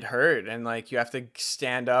get hurt. And like you have to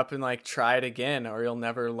stand up and like try it again or you'll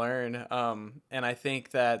never learn. And I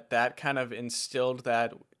think that kind of instilled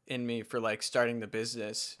that in me for like starting the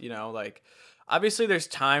business, you know, like obviously there's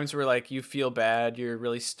times where like you feel bad, you're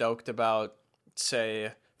really stoked about,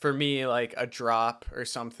 say, for me, like a drop or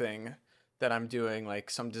something that I'm doing, like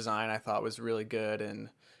some design I thought was really good and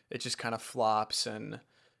it just kind of flops, and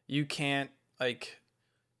you can't like,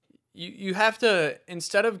 you have to,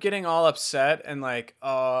 instead of getting all upset and like,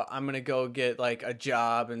 oh, I'm going to go get like a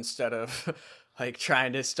job instead of like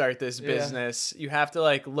trying to start this business, you have to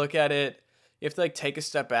like look at it. You have to like take a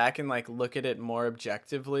step back and like look at it more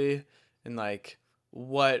objectively and like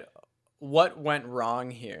what went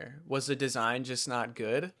wrong here? Was the design just not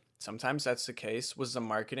good? Sometimes that's the case. Was the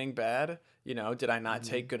marketing bad? You know, did I not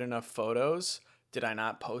take good enough photos? Did I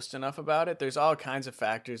not post enough about it? There's all kinds of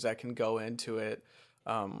factors that can go into it.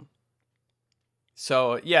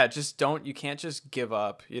 So yeah, you can't just give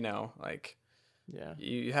up, you know, like, yeah,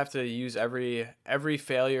 you have to use every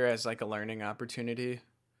failure as like a learning opportunity.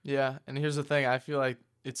 Yeah. And here's the thing. I feel like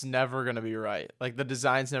it's never going to be right. Like the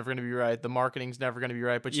design's never going to be right. The marketing's never going to be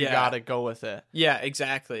right, but you got to go with it. Yeah,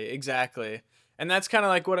 exactly. And that's kind of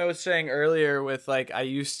like what I was saying earlier with like, I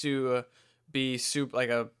used to be super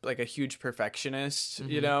like a huge perfectionist,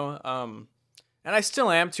 you know? And I still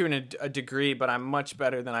am to a degree, but I'm much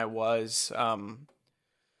better than I was.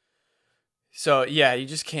 So yeah,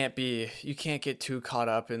 you can't get too caught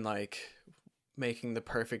up in like making the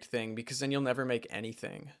perfect thing, because then you'll never make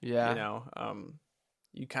anything. Yeah. You know?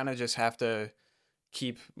 You kind of just have to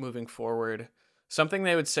keep moving forward. Something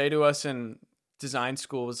they would say to us in design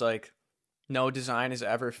school was like, no design is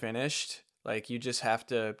ever finished. Like you just have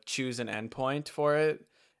to choose an endpoint for it,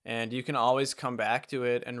 and you can always come back to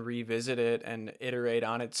it and revisit it and iterate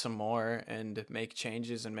on it some more and make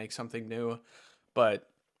changes and make something new. But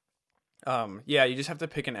yeah, you just have to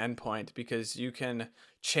pick an endpoint, because you can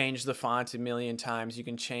change the font a million times. You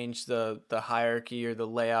can change the hierarchy or the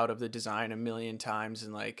layout of the design a million times.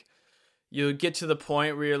 And like, you get to the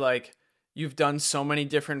point where you're like, you've done so many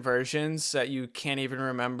different versions that you can't even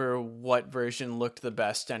remember what version looked the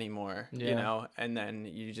best anymore, you know? And then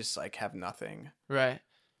you just like have nothing. Right.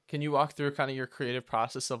 Can you walk through kind of your creative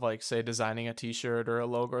process of like, say, designing a t-shirt or a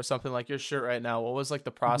logo or something like your shirt right now? What was like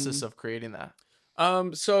the process of creating that?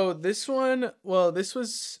 So this one,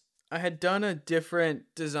 I had done a different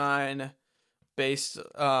design based,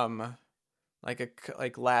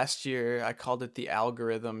 like last year. I called it the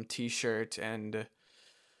algorithm t-shirt, and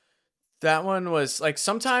that one was like,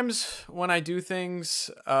 sometimes when I do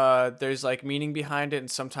things, there's like meaning behind it,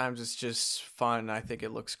 and sometimes it's just fun. I think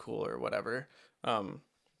it looks cool or whatever.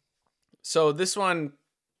 So this one,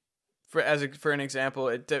 for an example,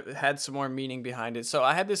 it had some more meaning behind it. So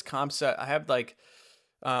I had this concept. I had like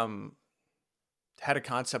had a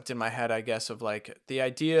concept in my head, I guess, of like the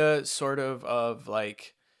idea sort of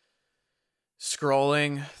like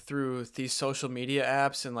scrolling through these social media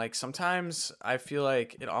apps, and like sometimes I feel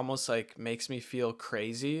like it almost like makes me feel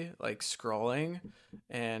crazy, like scrolling,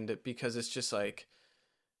 and because it's just like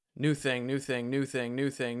new thing, new thing, new thing,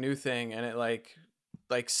 new thing, new thing, and it like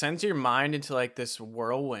sends your mind into like this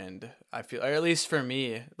whirlwind. I feel, or at least for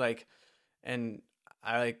me, like, and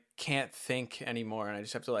I like can't think anymore, and I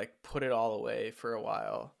just have to like put it all away for a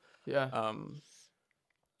while. Yeah.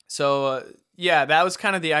 So yeah, that was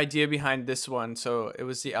kind of the idea behind this one. So it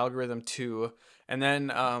was the algorithm too, and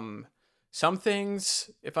then some things,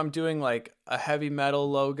 if I'm doing like a heavy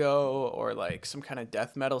metal logo or like some kind of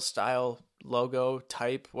death metal style logo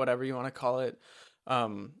type, whatever you want to call it,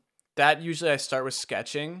 that usually I start with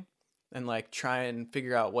sketching and like try and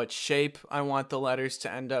figure out what shape I want the letters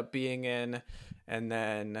to end up being in, and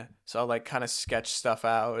then so I'll like kind of sketch stuff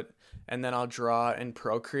out, and then I'll draw in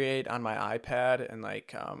Procreate on my iPad, and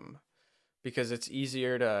like because it's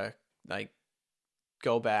easier to like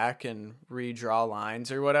go back and redraw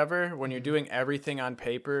lines or whatever. When you're doing everything on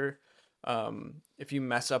paper, if you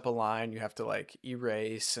mess up a line, you have to like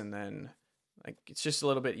erase, and then like it's just a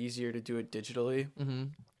little bit easier to do it digitally. Mm-hmm.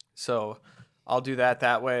 So I'll do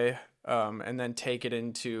that way, and then take it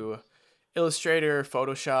into Illustrator or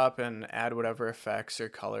Photoshop and add whatever effects or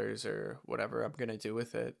colors or whatever I'm gonna do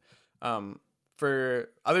with it. For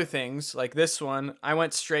other things like this one, I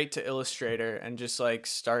went straight to Illustrator and just like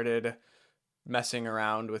started messing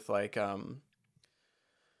around with like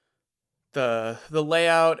the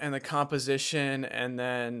layout and the composition, and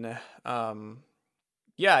then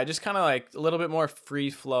yeah, I just kind of like a little bit more free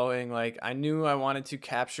flowing. Like I knew I wanted to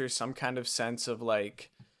capture some kind of sense of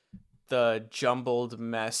like the jumbled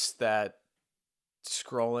mess that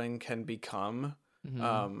scrolling can become.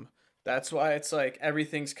 Mm-hmm. That's why it's like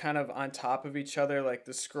everything's kind of on top of each other, like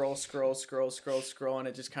the scroll, and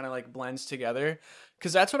it just kind of like blends together.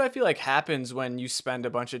 Because that's what I feel like happens when you spend a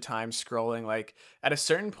bunch of time scrolling. Like at a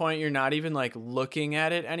certain point, you're not even like looking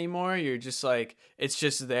at it anymore. You're just like, it's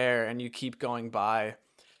just there and you keep going by.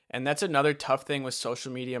 And that's another tough thing with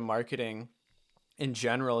social media marketing in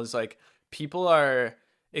general, is like people are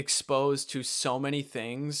exposed to so many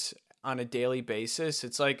things on a daily basis.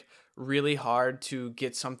 It's like really hard to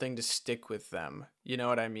get something to stick with them. You know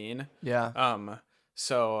what I mean? Yeah.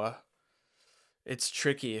 So it's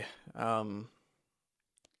tricky.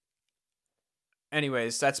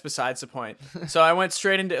 Anyways, that's besides the point. So I went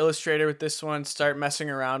straight into Illustrator with this one, start messing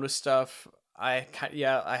around with stuff. I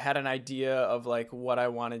had an idea of like what I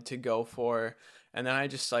wanted to go for, and then I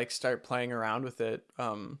just like start playing around with it.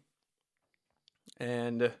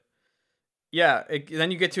 And yeah,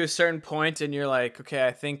 then you get to a certain point and you're like, okay,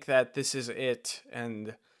 I think that this is it,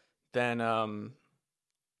 and then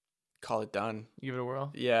call it done. Give it a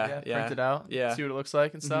whirl. Yeah, Print it out. yeah. See what it looks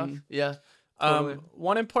like and stuff. Mm-hmm. Yeah. Totally.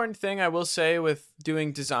 One important thing I will say with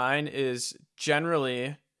doing design is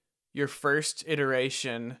generally your first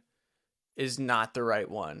iteration is not the right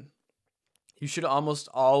one. You should almost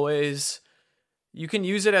always, you can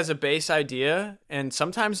use it as a base idea, and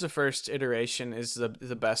sometimes the first iteration is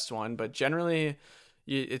the best one, but generally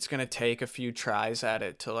it's going to take a few tries at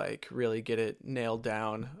it to like really get it nailed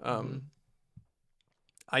down.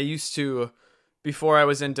 I used to, before I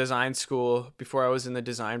was in design school, before I was in the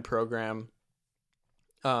design program,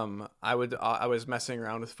 I was messing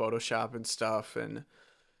around with Photoshop and stuff, and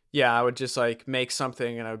yeah, I would just like make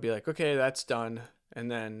something and I would be like, okay, that's done.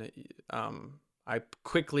 And then I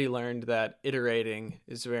quickly learned that iterating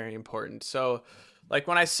is very important. So like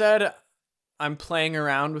when I said I'm playing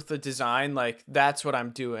around with the design, like that's what I'm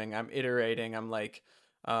doing. I'm iterating. I'm like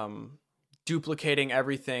duplicating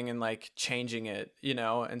everything and like changing it,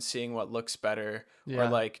 and seeing what looks better, or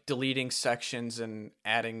like deleting sections and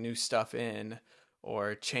adding new stuff in,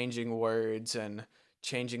 or changing words and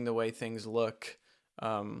changing the way things look.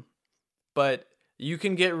 But you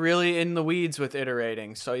can get really in the weeds with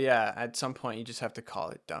iterating. So yeah, at some point you just have to call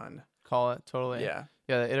it done. Call it, totally. Yeah.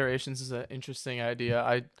 Yeah, the iterations is an interesting idea.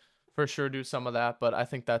 I for sure do some of that, but I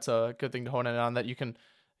think that's a good thing to hone in on, that you can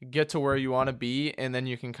get to where you want to be and then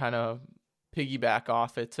you can kind of piggyback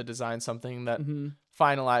off it to design something that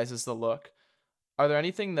finalizes the look. Are there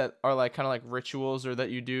anything that are like kind of like rituals or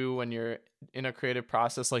that you do when you're in a creative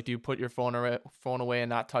process? Like, do you put your phone away and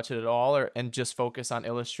not touch it at all, and just focus on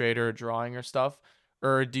Illustrator or drawing or stuff?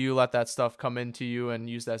 Or do you let that stuff come into you and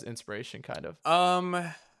use that as inspiration kind of?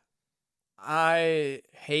 I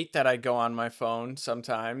hate that I go on my phone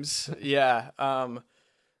sometimes. Yeah.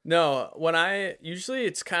 No, when I usually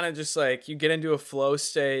it's kind of just like you get into a flow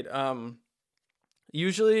state.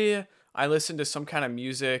 Usually I listen to some kind of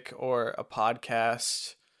music or a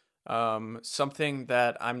podcast, something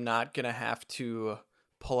that I'm not gonna have to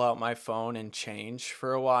pull out my phone and change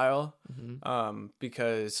for a while. Hmm.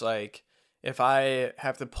 Because like if I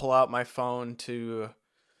have to pull out my phone to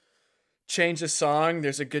change a song,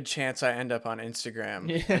 there's a good chance I end up on Instagram.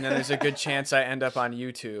 And then there's a good chance I end up on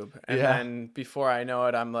YouTube. And Yeah. then before I know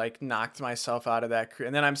it, I'm like knocked myself out of that.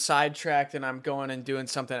 And then I'm sidetracked and I'm going and doing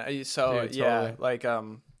something. So Dude, yeah, totally. like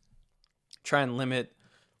try and limit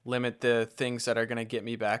the things that are going to get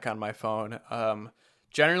me back on my phone.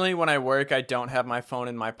 Generally when I work, I don't have my phone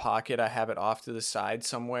in my pocket. I have it off to the side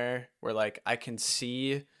somewhere where like I can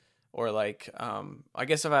see, or like I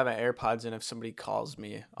guess if I have my AirPods in, if somebody calls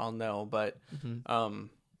me, I'll know. But Hmm.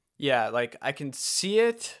 yeah, like I can see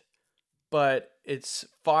it, but it's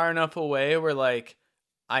far enough away where like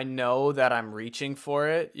I know that I'm reaching for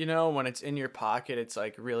it. When it's in your pocket, it's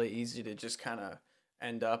like really easy to just kind of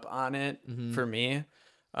end up on it Hmm. for me.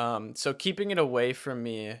 So keeping it away from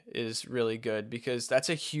me is really good because that's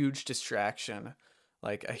a huge distraction,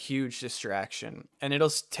 like a huge distraction, and it'll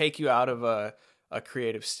take you out of a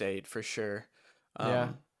creative state for sure. Yeah.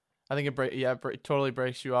 Um, I think it totally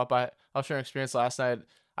breaks you up. I'll share an experience last night.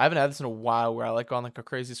 I haven't had this in a while where I like go on like a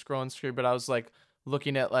crazy scrolling spree, but I was like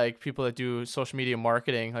looking at like people that do social media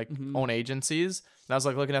marketing, like mhm. own agencies, and I was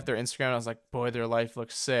like looking at their Instagram and I was like, boy, their life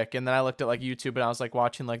looks sick. And then I looked at like YouTube and I was like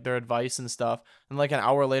watching like their advice and stuff. And like an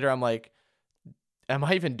hour later, I'm like, am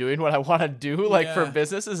I even doing what I want to do like for Yeah.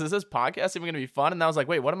 businesses? Is this podcast even going to be fun? And I was like,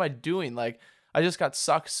 wait, what am I doing? Like, I just got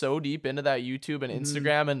sucked so deep into that YouTube and Mhm.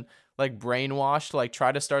 Instagram and like brainwashed to like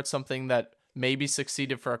try to start something that maybe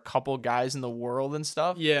succeeded for a couple guys in the world and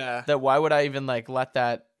stuff, Yeah. that why would I even like let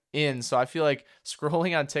that in? So I feel like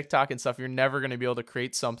scrolling on TikTok and stuff, you're never going to be able to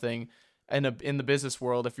create something in the business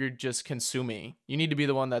world if you're just consuming. You need to be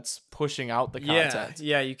the one that's pushing out the Yeah, content.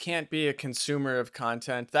 yeah, you can't be a consumer of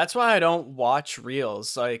content. That's why I don't watch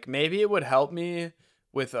reels. Like maybe it would help me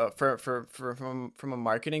with for from a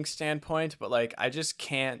marketing standpoint, but like I just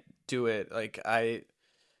can't do it. Like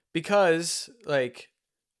because like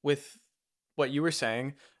with what you were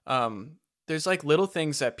saying, there's like little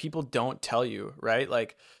things that people don't tell you, right?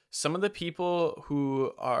 Like some of the people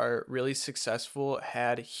who are really successful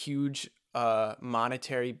had huge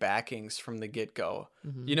monetary backings from the get-go.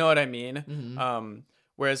 Mm-hmm. You know what I mean? Mm-hmm.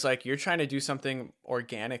 Whereas like you're trying to do something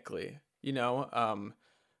organically,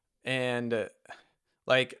 and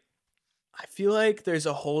like I feel like there's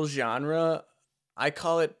a whole genre. I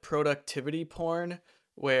call it productivity porn,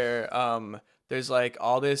 where there's like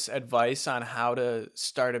all this advice on how to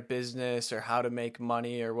start a business or how to make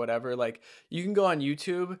money or whatever. Like you can go on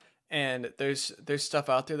YouTube and there's stuff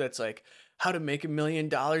out there that's like how to make $1 million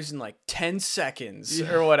in like 10 seconds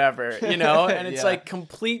Yeah. or whatever, and it's Yeah. like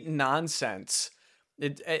complete nonsense.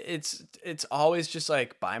 It's always just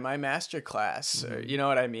like buy my master class, or, Mm-hmm. you know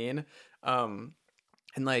what I mean?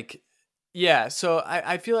 And like yeah, so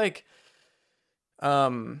I feel like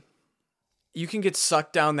um you can get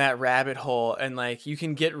sucked down that rabbit hole and like you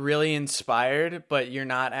can get really inspired, but you're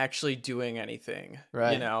not actually doing anything,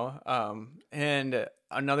 Right. and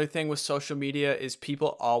another thing with social media is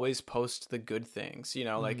people always post the good things,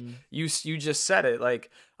 like Mm-hmm. you just said it,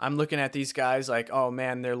 like I'm looking at these guys like, oh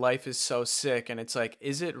man, their life is so sick, and it's like,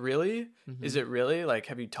 is it really? Mm-hmm. Is it really? Like,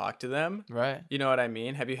 have you talked to them? Right. You know what I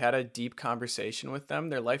mean? Have you had a deep conversation with them?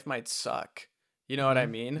 Their life might suck. You know what I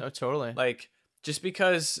Mm-hmm. mean? No, totally. Like just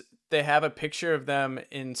because they have a picture of them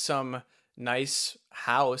in some nice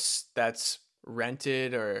house that's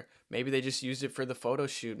rented, or maybe they just used it for the photo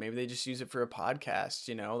shoot, maybe they just use it for a podcast,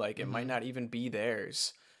 like it might Mm-hmm. not even be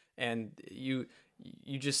theirs, and you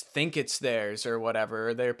just think it's theirs or whatever,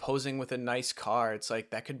 or they're posing with a nice car. It's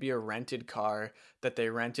like that could be a rented car that they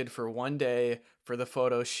rented for one day for the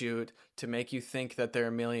photo shoot to make you think that they're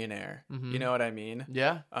a millionaire. You Mm-hmm. know what I mean?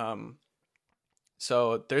 Yeah.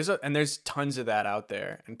 So there's tons of that out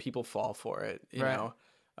there, and people fall for it, Right.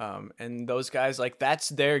 and those guys, like that's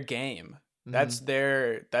their game, Mm-hmm. that's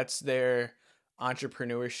their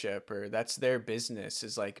entrepreneurship, or that's their business,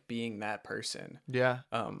 is like being that person. Yeah.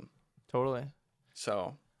 Um, Totally.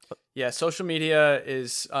 so yeah, social media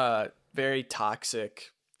is very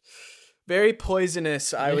toxic, very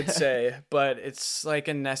poisonous, I would Yeah. say, but it's like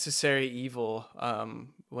a necessary evil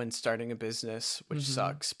when starting a business, which Mm-hmm.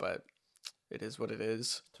 sucks, but it is what it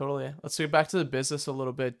is. Totally. Let's get back to the business a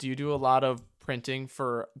little bit. Do you do a lot of printing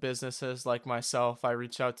for businesses like myself. I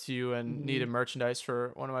reached out to you and needed merchandise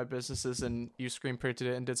for one of my businesses, and you screen printed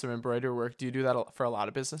it and did some embroidery work. Do you do that for a lot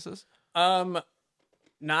of businesses?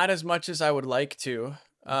 Not as much as I would like to.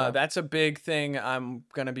 Okay. That's a big thing I'm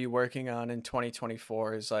going to be working on in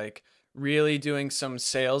 2024 is like really doing some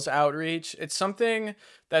sales outreach. It's something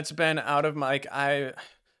that's been out of my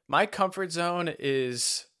comfort zone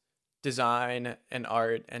is design and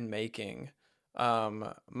art and making.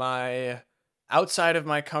 My outside of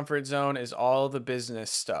my comfort zone is all the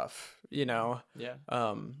business stuff, you know? Yeah.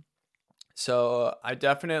 So I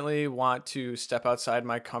definitely want to step outside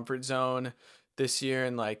my comfort zone this year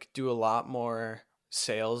and like do a lot more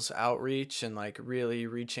sales outreach and like really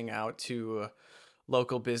reaching out to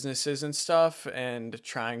local businesses and stuff and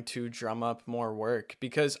trying to drum up more work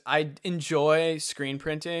because I enjoy screen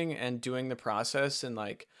printing and doing the process and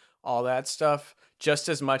like all that stuff just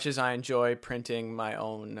as much as I enjoy printing my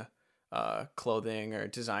own clothing or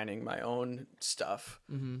designing my own stuff.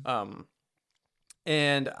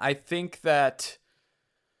 And I think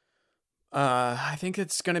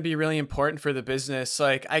it's going to be really important for the business.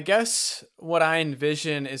 Like, I guess what I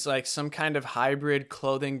envision is like some kind of hybrid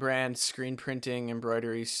clothing brand, screen printing,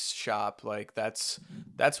 embroidery shop. Like that's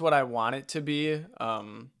what I want it to be.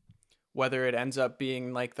 Whether it ends up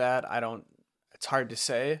being like that, it's hard to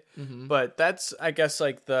say, but that's, I guess,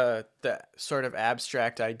 like the sort of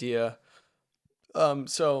abstract idea.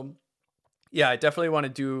 So yeah, I definitely want to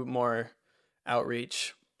do more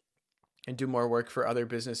outreach and do more work for other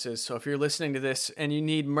businesses. So if you're listening to this and you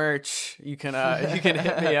need merch, you can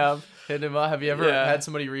hit me up. Hit him up. Have you ever had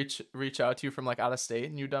somebody reach out to you from like out of state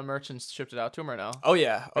and you've done merch and shipped it out to them or no? Oh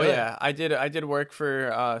yeah. Oh Really? yeah. I did work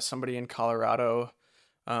for somebody in Colorado.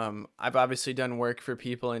 I've obviously done work for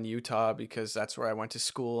people in Utah because that's where I went to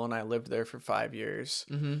school and I lived there for 5 years.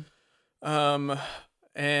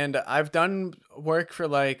 And I've done work for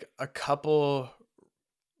like a couple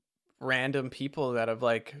random people that have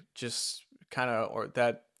like just kind of or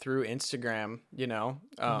that through Instagram, you know.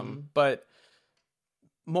 But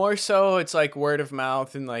more so it's like word of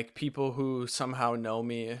mouth and like people who somehow know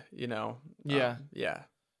me, you know. Yeah. Yeah.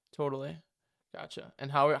 Totally. Gotcha.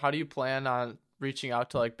 And how do you plan on reaching out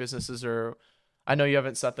to like businesses, or I know you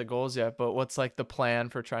haven't set the goals yet, but what's like the plan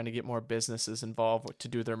for trying to get more businesses involved to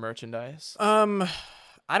do their merchandise?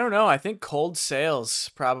 I don't know. I think cold sales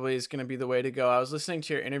probably is going to be the way to go. I was listening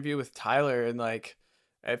to your interview with Tyler and like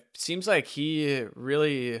it seems like he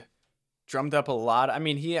really drummed up a lot. I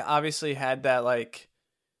mean, he obviously had that like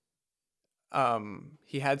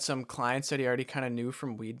he had some clients that he already kind of knew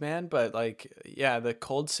from Weedman, but like yeah, the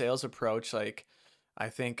cold sales approach, like I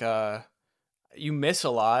think you miss a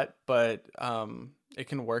lot, but it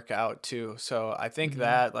can work out too. So I think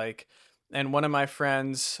that like, and one of my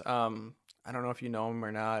friends, I don't know if you know him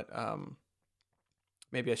or not.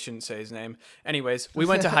 Maybe I shouldn't say his name. Anyways, we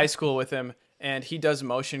went to high school with him, and he does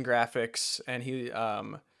motion graphics, and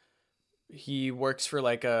he works for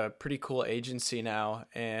like a pretty cool agency now,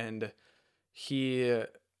 and he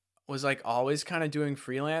was like always kind of doing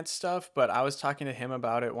freelance stuff, but I was talking to him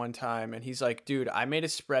about it one time, and he's like, dude, I made a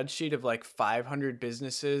spreadsheet of like 500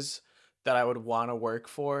 businesses that I would want to work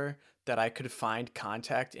for that I could find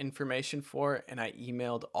contact information for, and I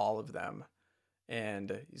emailed all of them.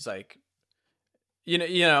 And he's like,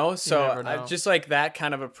 so I just like that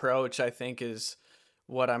kind of approach, I think is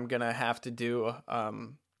what I'm going to have to do.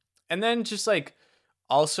 And then just like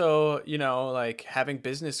also, like having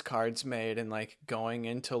business cards made and like going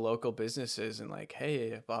into local businesses and like,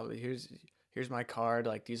 hey, Bobby, here's my card.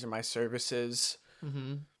 Like, these are my services.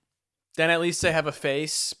 Then at least they have a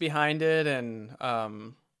face behind it. And,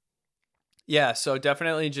 yeah, so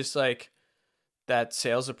definitely just like that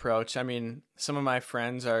sales approach. I mean, some of my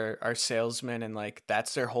friends are salesmen and like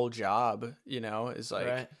that's their whole job, is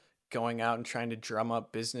like going out and trying to drum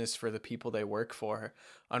up business for the people they work for.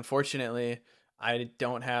 Unfortunately, I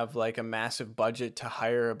don't have like a massive budget to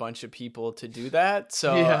hire a bunch of people to do that.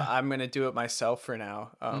 So I'm going to do it myself for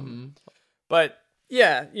now. But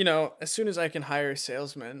yeah, as soon as I can hire a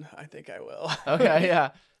salesman, I think I will. Okay. Yeah.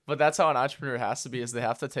 But that's how an entrepreneur has to be, is they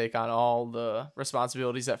have to take on all the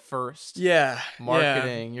responsibilities at first. Yeah.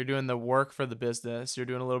 Marketing, you're doing the work for the business. You're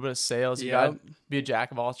doing a little bit of sales. You got to be a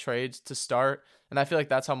jack of all trades to start. And I feel like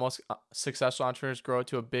that's how most successful entrepreneurs grow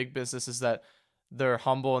to a big business, is that they're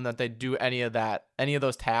humble and that they do any of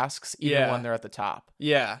those tasks, even when they're at the top.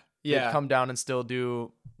 Yeah. They come down and still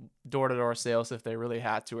do door-to-door sales if they really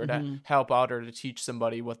had to, or to help out or to teach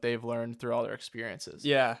somebody what they've learned through all their experiences.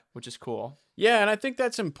 Yeah. Which is cool. Yeah. And I think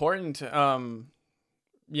that's important.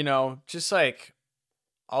 Just like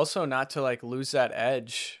also not to like lose that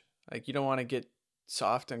edge. Like, you don't want to get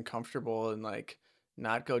soft and comfortable and like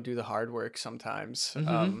not go do the hard work sometimes.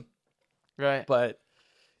 Right. But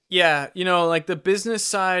yeah, you know, like the business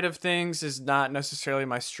side of things is not necessarily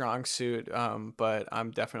my strong suit, but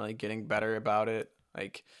I'm definitely getting better about it.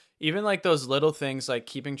 Like even like those little things like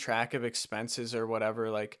keeping track of expenses or whatever,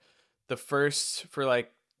 like the first for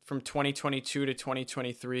like from 2022 to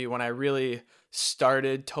 2023 when I really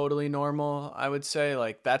started totally normal, I would say,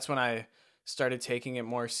 like that's when I started taking it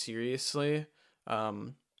more seriously.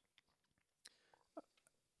 Um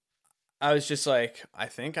I was just like, I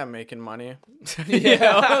think I'm making money. You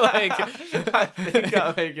know, like I think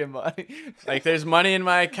I'm making money. like there's money in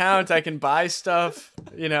my account, I can buy stuff,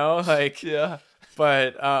 you know, like Yeah.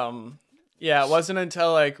 but yeah, it wasn't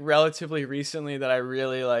until like relatively recently that I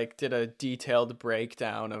really like did a detailed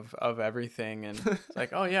breakdown of everything and it's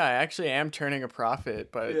like, oh yeah, I actually am turning a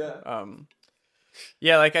profit, but Yeah.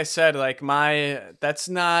 yeah, like I said, like that's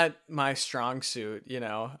not my strong suit, you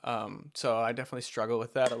know. So I definitely struggle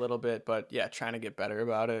with that a little bit, but yeah, trying to get better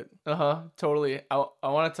about it. Totally. I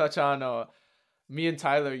want to touch on me and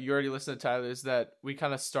Tyler. You already listened to Tyler's that we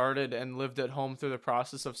kind of started and lived at home through the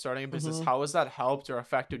process of starting a business. Mhm. How has that helped or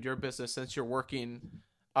affected your business since you're working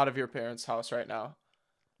out of your parents' house right now?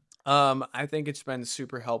 I think it's been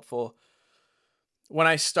super helpful. When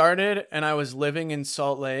I started and I was living in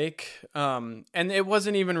Salt Lake, and it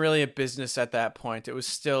wasn't even really a business at that point. It was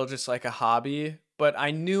still just like a hobby, but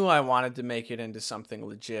I knew I wanted to make it into something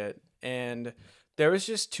legit. And there was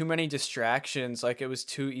just too many distractions. Like it was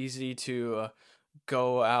too easy to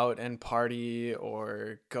go out and party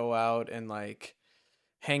or go out and like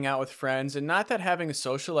hang out with friends. And not that having a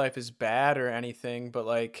social life is bad or anything, but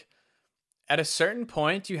like at a certain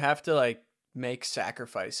point you have to like make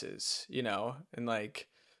sacrifices, you know, and like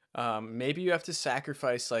maybe you have to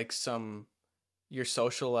sacrifice like some your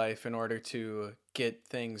social life in order to get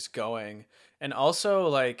things going. And also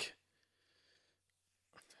like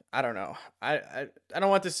I don't know. I don't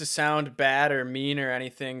want this to sound bad or mean or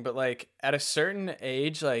anything, but like at a certain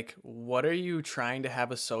age, like what are you trying to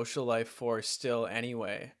have a social life for still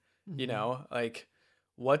anyway? You Mm-hmm. know, like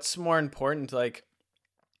what's more important? Like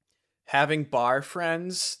having bar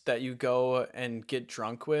friends that you go and get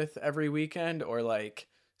drunk with every weekend or like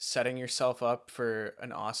setting yourself up for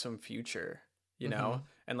an awesome future, you Mm-hmm. know,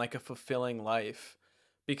 and like a fulfilling life.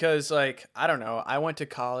 Because like, I don't know, I went to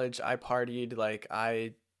college, I partied, like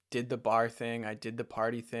I did the bar thing, I did the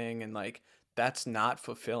party thing, and like that's not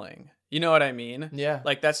fulfilling. You know what I mean? Yeah.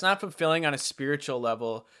 Like that's not fulfilling on a spiritual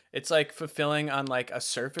level. It's like fulfilling on like a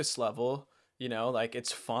surface level, you know, like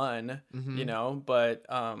it's fun, you Mm-hmm. know, but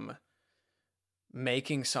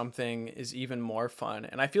making something is even more fun.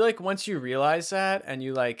 And I feel like once you realize that and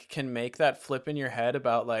you like can make that flip in your head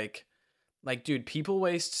about like dude, people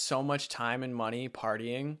waste so much time and money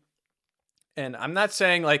partying. And I'm not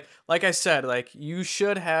saying like I said, like you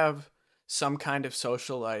should have some kind of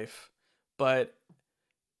social life, but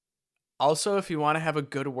also if you want to have a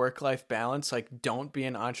good work-life balance, like don't be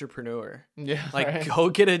an entrepreneur. Yeah. Like Right. go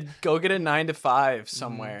get a 9 to 5 Mm-hmm.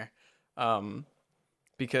 somewhere. Um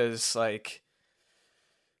because like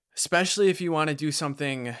especially if you want to do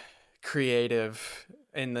something creative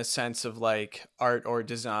in the sense of like art or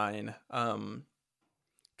design,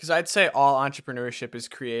 because I'd say all entrepreneurship is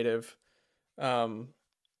creative, um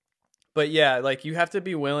but yeah, like you have to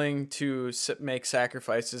be willing to make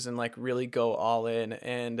sacrifices and like really go all in.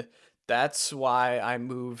 And that's why I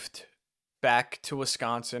moved back to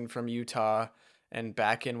Wisconsin from Utah and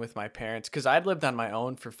back in with my parents, because I'd lived on my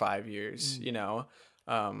own for 5 years, you know.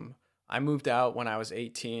 um I moved out when I was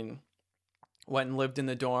 18, went and lived in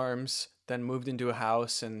the dorms, then moved into a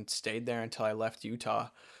house and stayed there until I left Utah.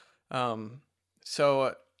 Um,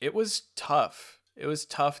 so it was tough. It was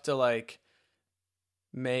tough to like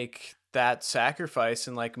make that sacrifice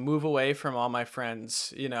and like move away from all my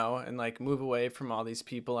friends, you know, and like move away from all these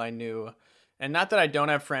people I knew. And not that I don't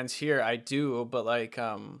have friends here, I do, but like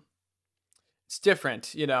it's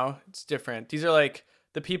different, you know. It's different. These are like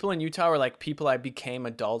the people in Utah were like people I became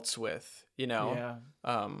adults with, you know. Yeah.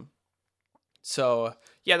 Um So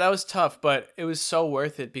yeah, that was tough, but it was so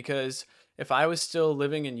worth it because if I was still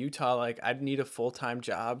living in Utah, like I'd need a full-time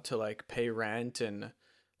job to like pay rent and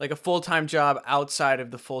like a full-time job outside of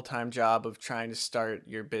the full-time job of trying to start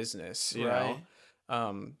your business, you know, Right.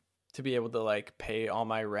 um, to be able to like pay all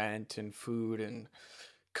my rent and food and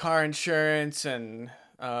car insurance and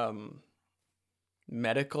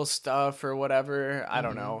medical stuff or whatever. I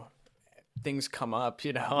don't Mm-hmm. know. Things come up,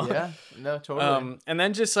 you know. Yeah. No, totally. And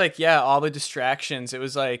then just like, yeah, all the distractions. It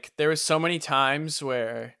was like there was so many times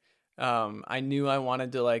where I knew I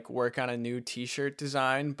wanted to like work on a new t-shirt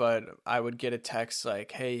design, but I would get a text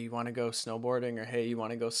like, "Hey, you want to go snowboarding?" or "Hey, you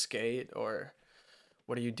want to go skate?" or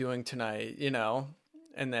 "What are you doing tonight?"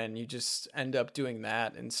 And then you just end up doing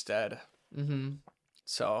that instead. Mm-hmm.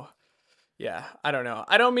 So, yeah, I don't know.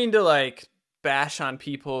 I don't mean to like bash on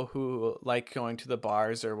people who like going to the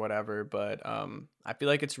bars or whatever, but I feel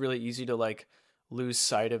like it's really easy to like lose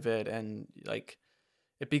sight of it, and like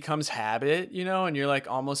it becomes habit, and you're like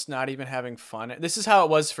almost not even having fun. This is how it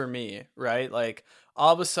was for me, right? Like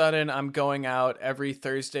all of a sudden I'm going out every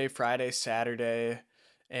Thursday, Friday, Saturday,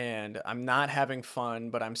 and I'm not having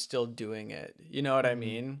fun, but I'm still doing it. You know what I Mm-hmm.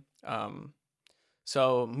 mean?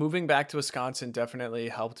 So moving back to Wisconsin definitely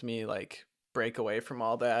helped me like break away from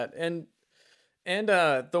all that. And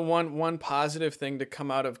the one positive thing to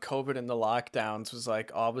come out of COVID and the lockdowns was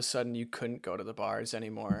like all of a sudden you couldn't go to the bars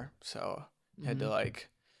anymore. So you had to Mm-hmm. like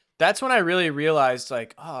that's when I really realized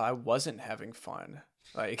like, oh, I wasn't having fun.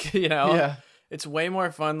 Like, Yeah. it's way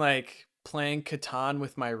more fun like playing Catan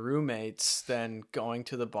with my roommates than going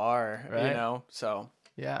to the bar. Right. So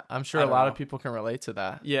Yeah. I'm sure I a don't lot of know. people can relate to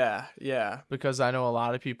that. Yeah, yeah. Because I know a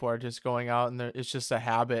lot of people are just going out and it's just a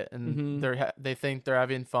habit, and Mm-hmm. they think they're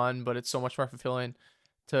having fun, but it's so much more fulfilling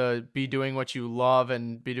to be doing what you love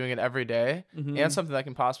and be doing it every day, and Mm-hmm. something that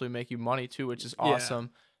can possibly make you money too, which is Yeah.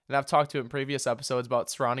 awesome. And I've talked to in previous episodes about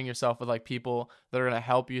surrounding yourself with like people that are going to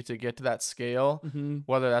help you to get to that scale, Mm-hmm.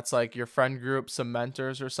 whether that's like your friend group, some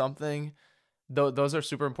mentors or something. Those are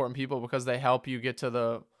super important people because they help you get to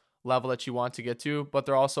the level that you want to get to, but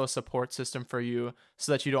they're also a support system for you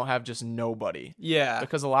so that you don't have just nobody. Yeah.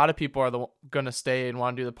 Because a lot of people are going to stay and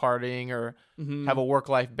want to do the partying or Mm-hmm. have a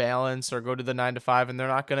work-life balance or go to the 9 to 5, and they're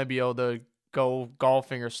not going to be able to go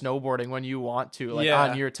golfing or snowboarding when you want to, like on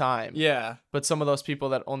Yeah. your time. Yeah. But some of those people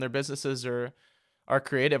that own their businesses or are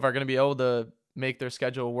creative are going to be able to make their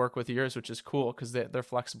schedule work with yours, which is cool because they're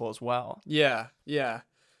flexible as well. Yeah. Yeah.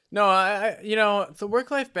 No, the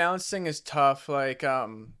work-life balance thing is tough. Like,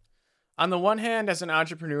 on the one hand, as an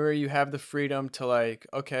entrepreneur, you have the freedom to like,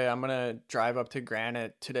 okay, I'm gonna drive up to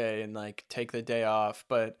Granite today and like take the day off.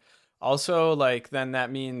 But also, like, then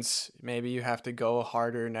that means maybe you have to go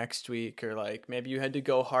harder next week, or like maybe you had to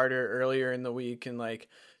go harder earlier in the week and like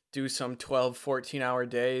do some 12, 14-hour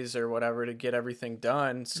days or whatever to get everything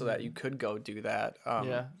done so that you Mhm. could go do that.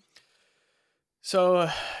 Yeah. So,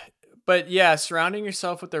 but yeah, surrounding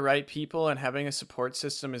yourself with the right people and having a support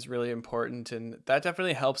system is really important, and that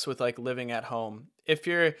definitely helps with like living at home. If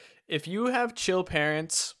you have chill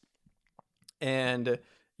parents and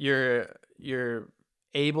you're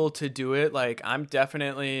able to do it, like I'm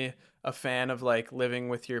definitely a fan of like living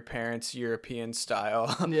with your parents European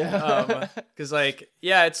style. Yeah. Cuz like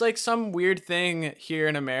yeah, it's like some weird thing here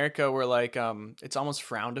in America where like it's almost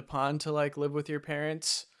frowned upon to like live with your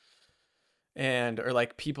parents, and or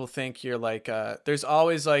like people think you're like there's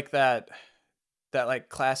always like that like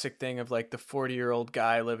classic thing of like the 40-year-old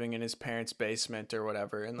guy living in his parents' basement or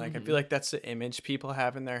whatever, and like I feel Mhm. like that's the image people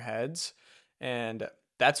have in their heads, and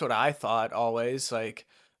that's what I thought always,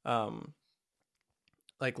 um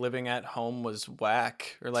like living at home was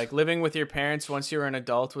whack, or like living with your parents once you were an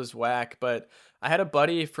adult was whack. But I had a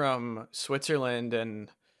buddy from Switzerland,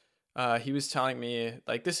 and he was telling me,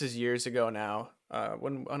 like, this is years ago now,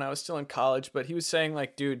 when I was still in college, but he was saying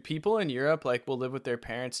like, dude, people in Europe like will live with their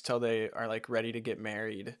parents till they are like ready to get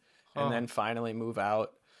married and Huh. then finally move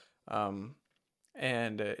out. Um,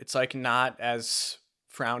 and it's like not as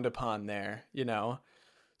frowned upon there.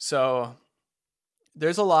 So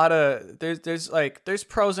there's a lot of there's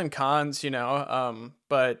pros and cons.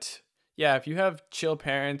 But yeah, if you have chill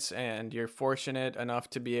parents and you're fortunate enough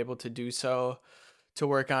to be able to do so, to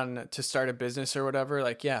work on to start a business or whatever,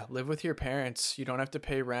 like yeah, live with your parents. You don't have to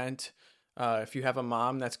pay rent. If you have a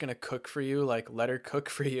mom that's gonna cook for you, like let her cook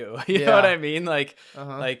for you. You know what Yeah. I mean? Like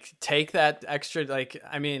Uh-huh. like take that extra, like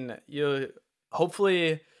I mean, you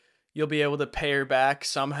hopefully you'll be able to pay her back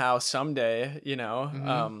somehow someday.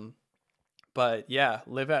 Mhm. But yeah,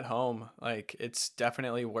 live at home. Like it's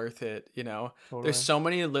definitely worth it. There's Totally. so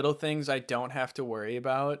many little things I don't have to worry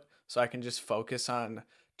about, so I can just focus on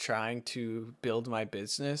trying to build my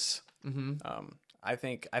business. Mhm. I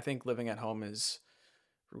think living at home is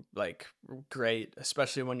like great,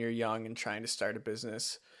 especially when you're young and trying to start a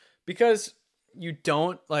business, because you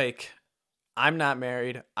don't like I'm not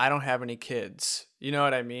married, I don't have any kids. You know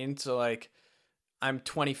what I mean? So like I'm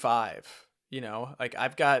 25, like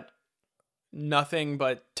I've got nothing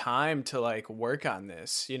but time to like work on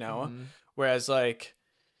this. Mhm. Whereas like,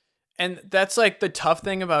 and that's like the tough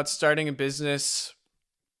thing about starting a business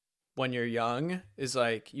when you're young, is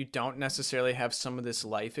like you don't necessarily have some of this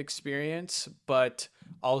life experience, but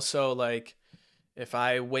also like if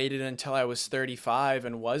I waited until I was 35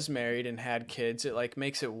 and was married and had kids, it like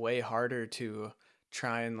makes it way harder to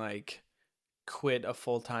try and like quit a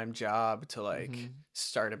full-time job to like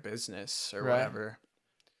start a business or Right. whatever.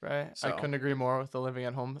 Right. I So couldn't agree more with the living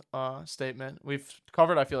at home statement. We've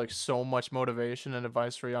covered, I feel like, so much motivation and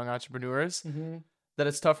advice for young entrepreneurs that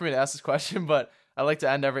it's tough for me to ask this question, but I like to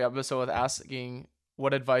end every episode with asking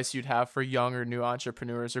what advice you'd have for young or new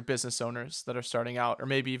entrepreneurs or business owners that are starting out or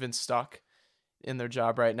maybe even stuck in their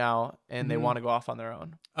job right now and they want to go off on their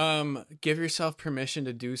own. Give yourself permission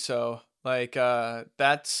to do so. Like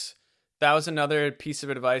that was another piece of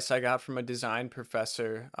advice I got from a design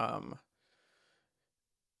professor.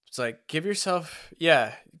 It's like give yourself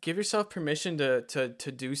permission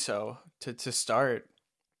to do so, to start.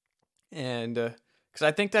 And cuz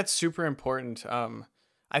I think that's super important.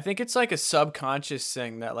 I think it's like a subconscious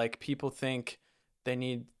thing that like people think they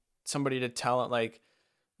need somebody to tell it like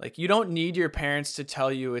you don't need your parents to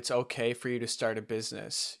tell you it's okay for you to start a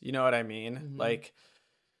business. You know what I mean? Like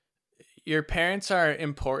your parents are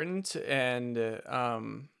important, and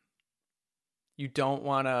you don't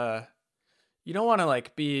want to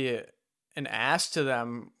like be an ass to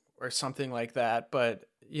them or something like that, but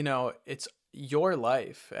you know, it's your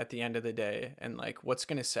life at the end of the day, and like what's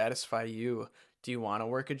going to satisfy you. Do you want to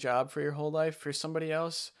work a job for your whole life for somebody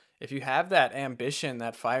else? If you have that ambition,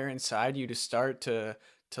 that fire inside you to start to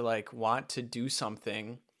like want to do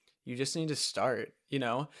something, you just need to start, you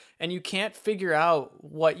know? And you can't figure out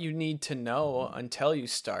what you need to know until you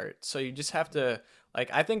start. So you just have to like,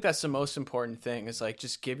 I think that's the most important thing is like,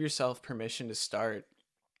 just give yourself permission to start.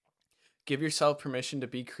 Give yourself permission to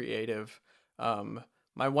be creative.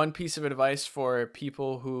 My one piece of advice for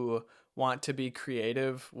people who want to be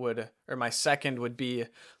creative my second would be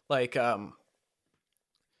like,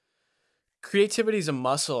 creativity is a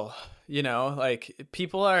muscle, you know, like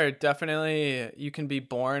people are definitely, you can be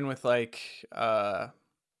born with like,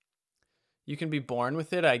 you can be born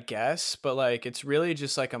with it, I guess, but like, it's really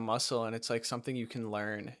just like a muscle, and it's like something you can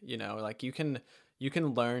learn, you know, like you can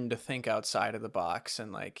learn to think outside of the box,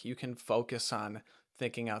 and like, you can focus on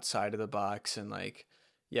thinking outside of the box, and like,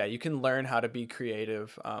 yeah, you can learn how to be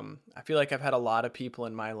creative. I feel like I've had a lot of people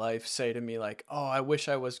in my life say to me like, oh, I wish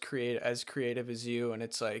I was as creative as you. And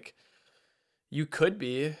it's like, you could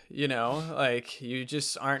be, you know, like you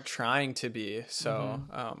just aren't trying to be. So,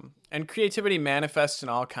 and creativity manifests in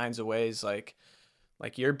all kinds of ways. Like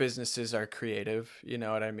your businesses are creative, you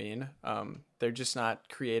know what I mean? They're just not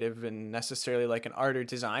creative in necessarily like an art or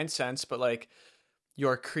design sense, but like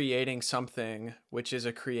you're creating something, which is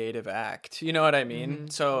a creative act. You know what I mean?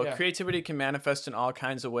 So creativity can manifest in all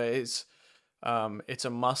kinds of ways. It's a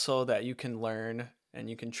muscle that you can learn, and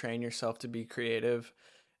you can train yourself to be creative.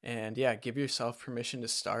 And yeah, give yourself permission to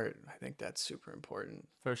start. I think that's super important.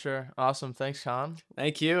 For sure. Awesome. Thanks, Collin.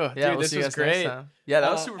 Thank you. Yeah, dude, this was great. Yeah,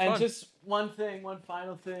 that was super fun. And just one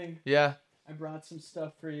final thing. Yeah. I brought some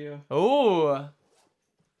stuff for you. Oh,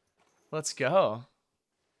 let's go.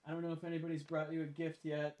 I don't know if anybody's brought you a gift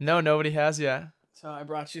yet. No, nobody has yet. So I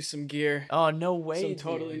brought you some gear. Oh, no way. Some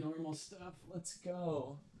totally normal stuff. Let's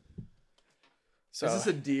go. So, is this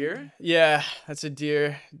a deer? Yeah, that's a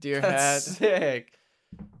deer hat. That's sick.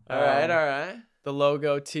 All right. The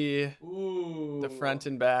logo tee. Ooh. The front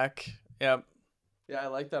and back. Yep. Yeah, I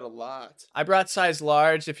like that a lot. I brought size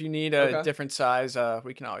large. If you need a different size,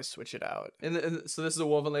 we can always switch it out. So this is a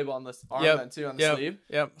woven label on the arm then too, on the sleeve?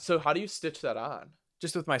 Yep. So how do you stitch that on?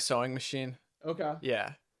 Just with my sewing machine. Okay.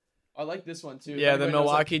 Yeah. I like this one too. Yeah, the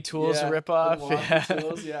Milwaukee Tools ripoff.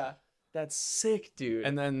 Tools, yeah. That's sick, dude.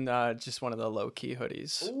 And then just one of the low-key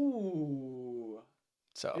hoodies. Ooh.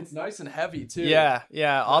 So it's nice and heavy too.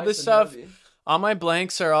 Yeah. All this stuff. Heavy. All my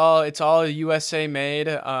blanks are all USA made,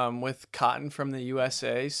 with cotton from the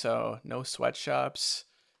USA, so no sweatshops.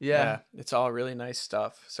 Yeah, it's all really nice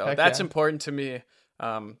stuff. So that's important to me.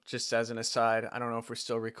 Just as an aside, I don't know if we're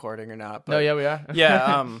still recording or not. But no, yeah, we are.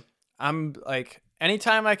 Yeah, I'm like,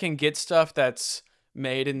 anytime I can get stuff that's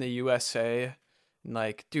made in the USA,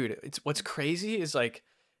 like, dude, what's crazy is like,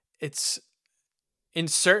 it's in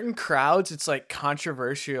certain crowds, it's like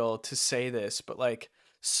controversial to say this, but like,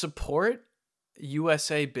 support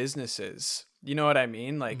USA businesses. You know what I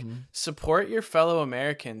mean? Like, support your fellow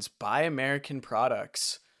Americans, buy American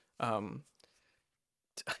products.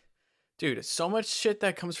 Dude, so much shit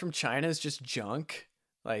that comes from China is just junk.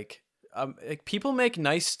 Like people make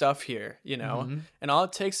nice stuff here, you know, and all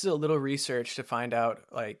it takes is a little research to find out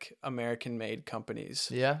like American made companies.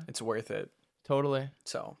 Yeah. It's worth it. Totally.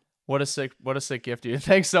 So What a sick gift, dude.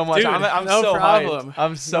 Thanks so much. Dude, I'm no so problem. hyped.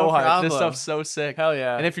 I'm so No hyped. This problem. stuff's so sick. Hell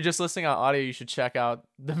yeah. And if you're just listening on audio, you should check out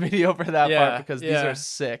the video for that part because these are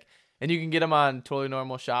sick. And you can get them on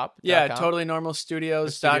totallynormalshop.com. Yeah,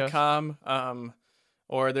 totallynormalstudios.com.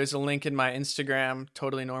 Or there's a link in my Instagram,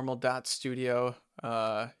 totallynormal.studio.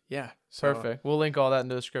 So. Perfect. We'll link all that in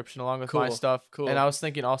the description along with my stuff. Cool. And I was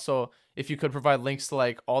thinking also if you could provide links to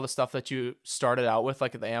like all the stuff that you started out with,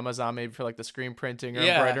 like at the Amazon, maybe for like the screen printing or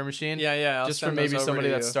embroidery machine. Yeah. Just for maybe somebody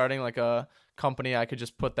that's starting like a company, I could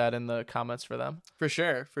just put that in the comments for them. For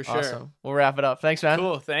sure. Awesome. We'll wrap it up. Thanks, man.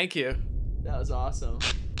 Cool. Thank you. That was awesome.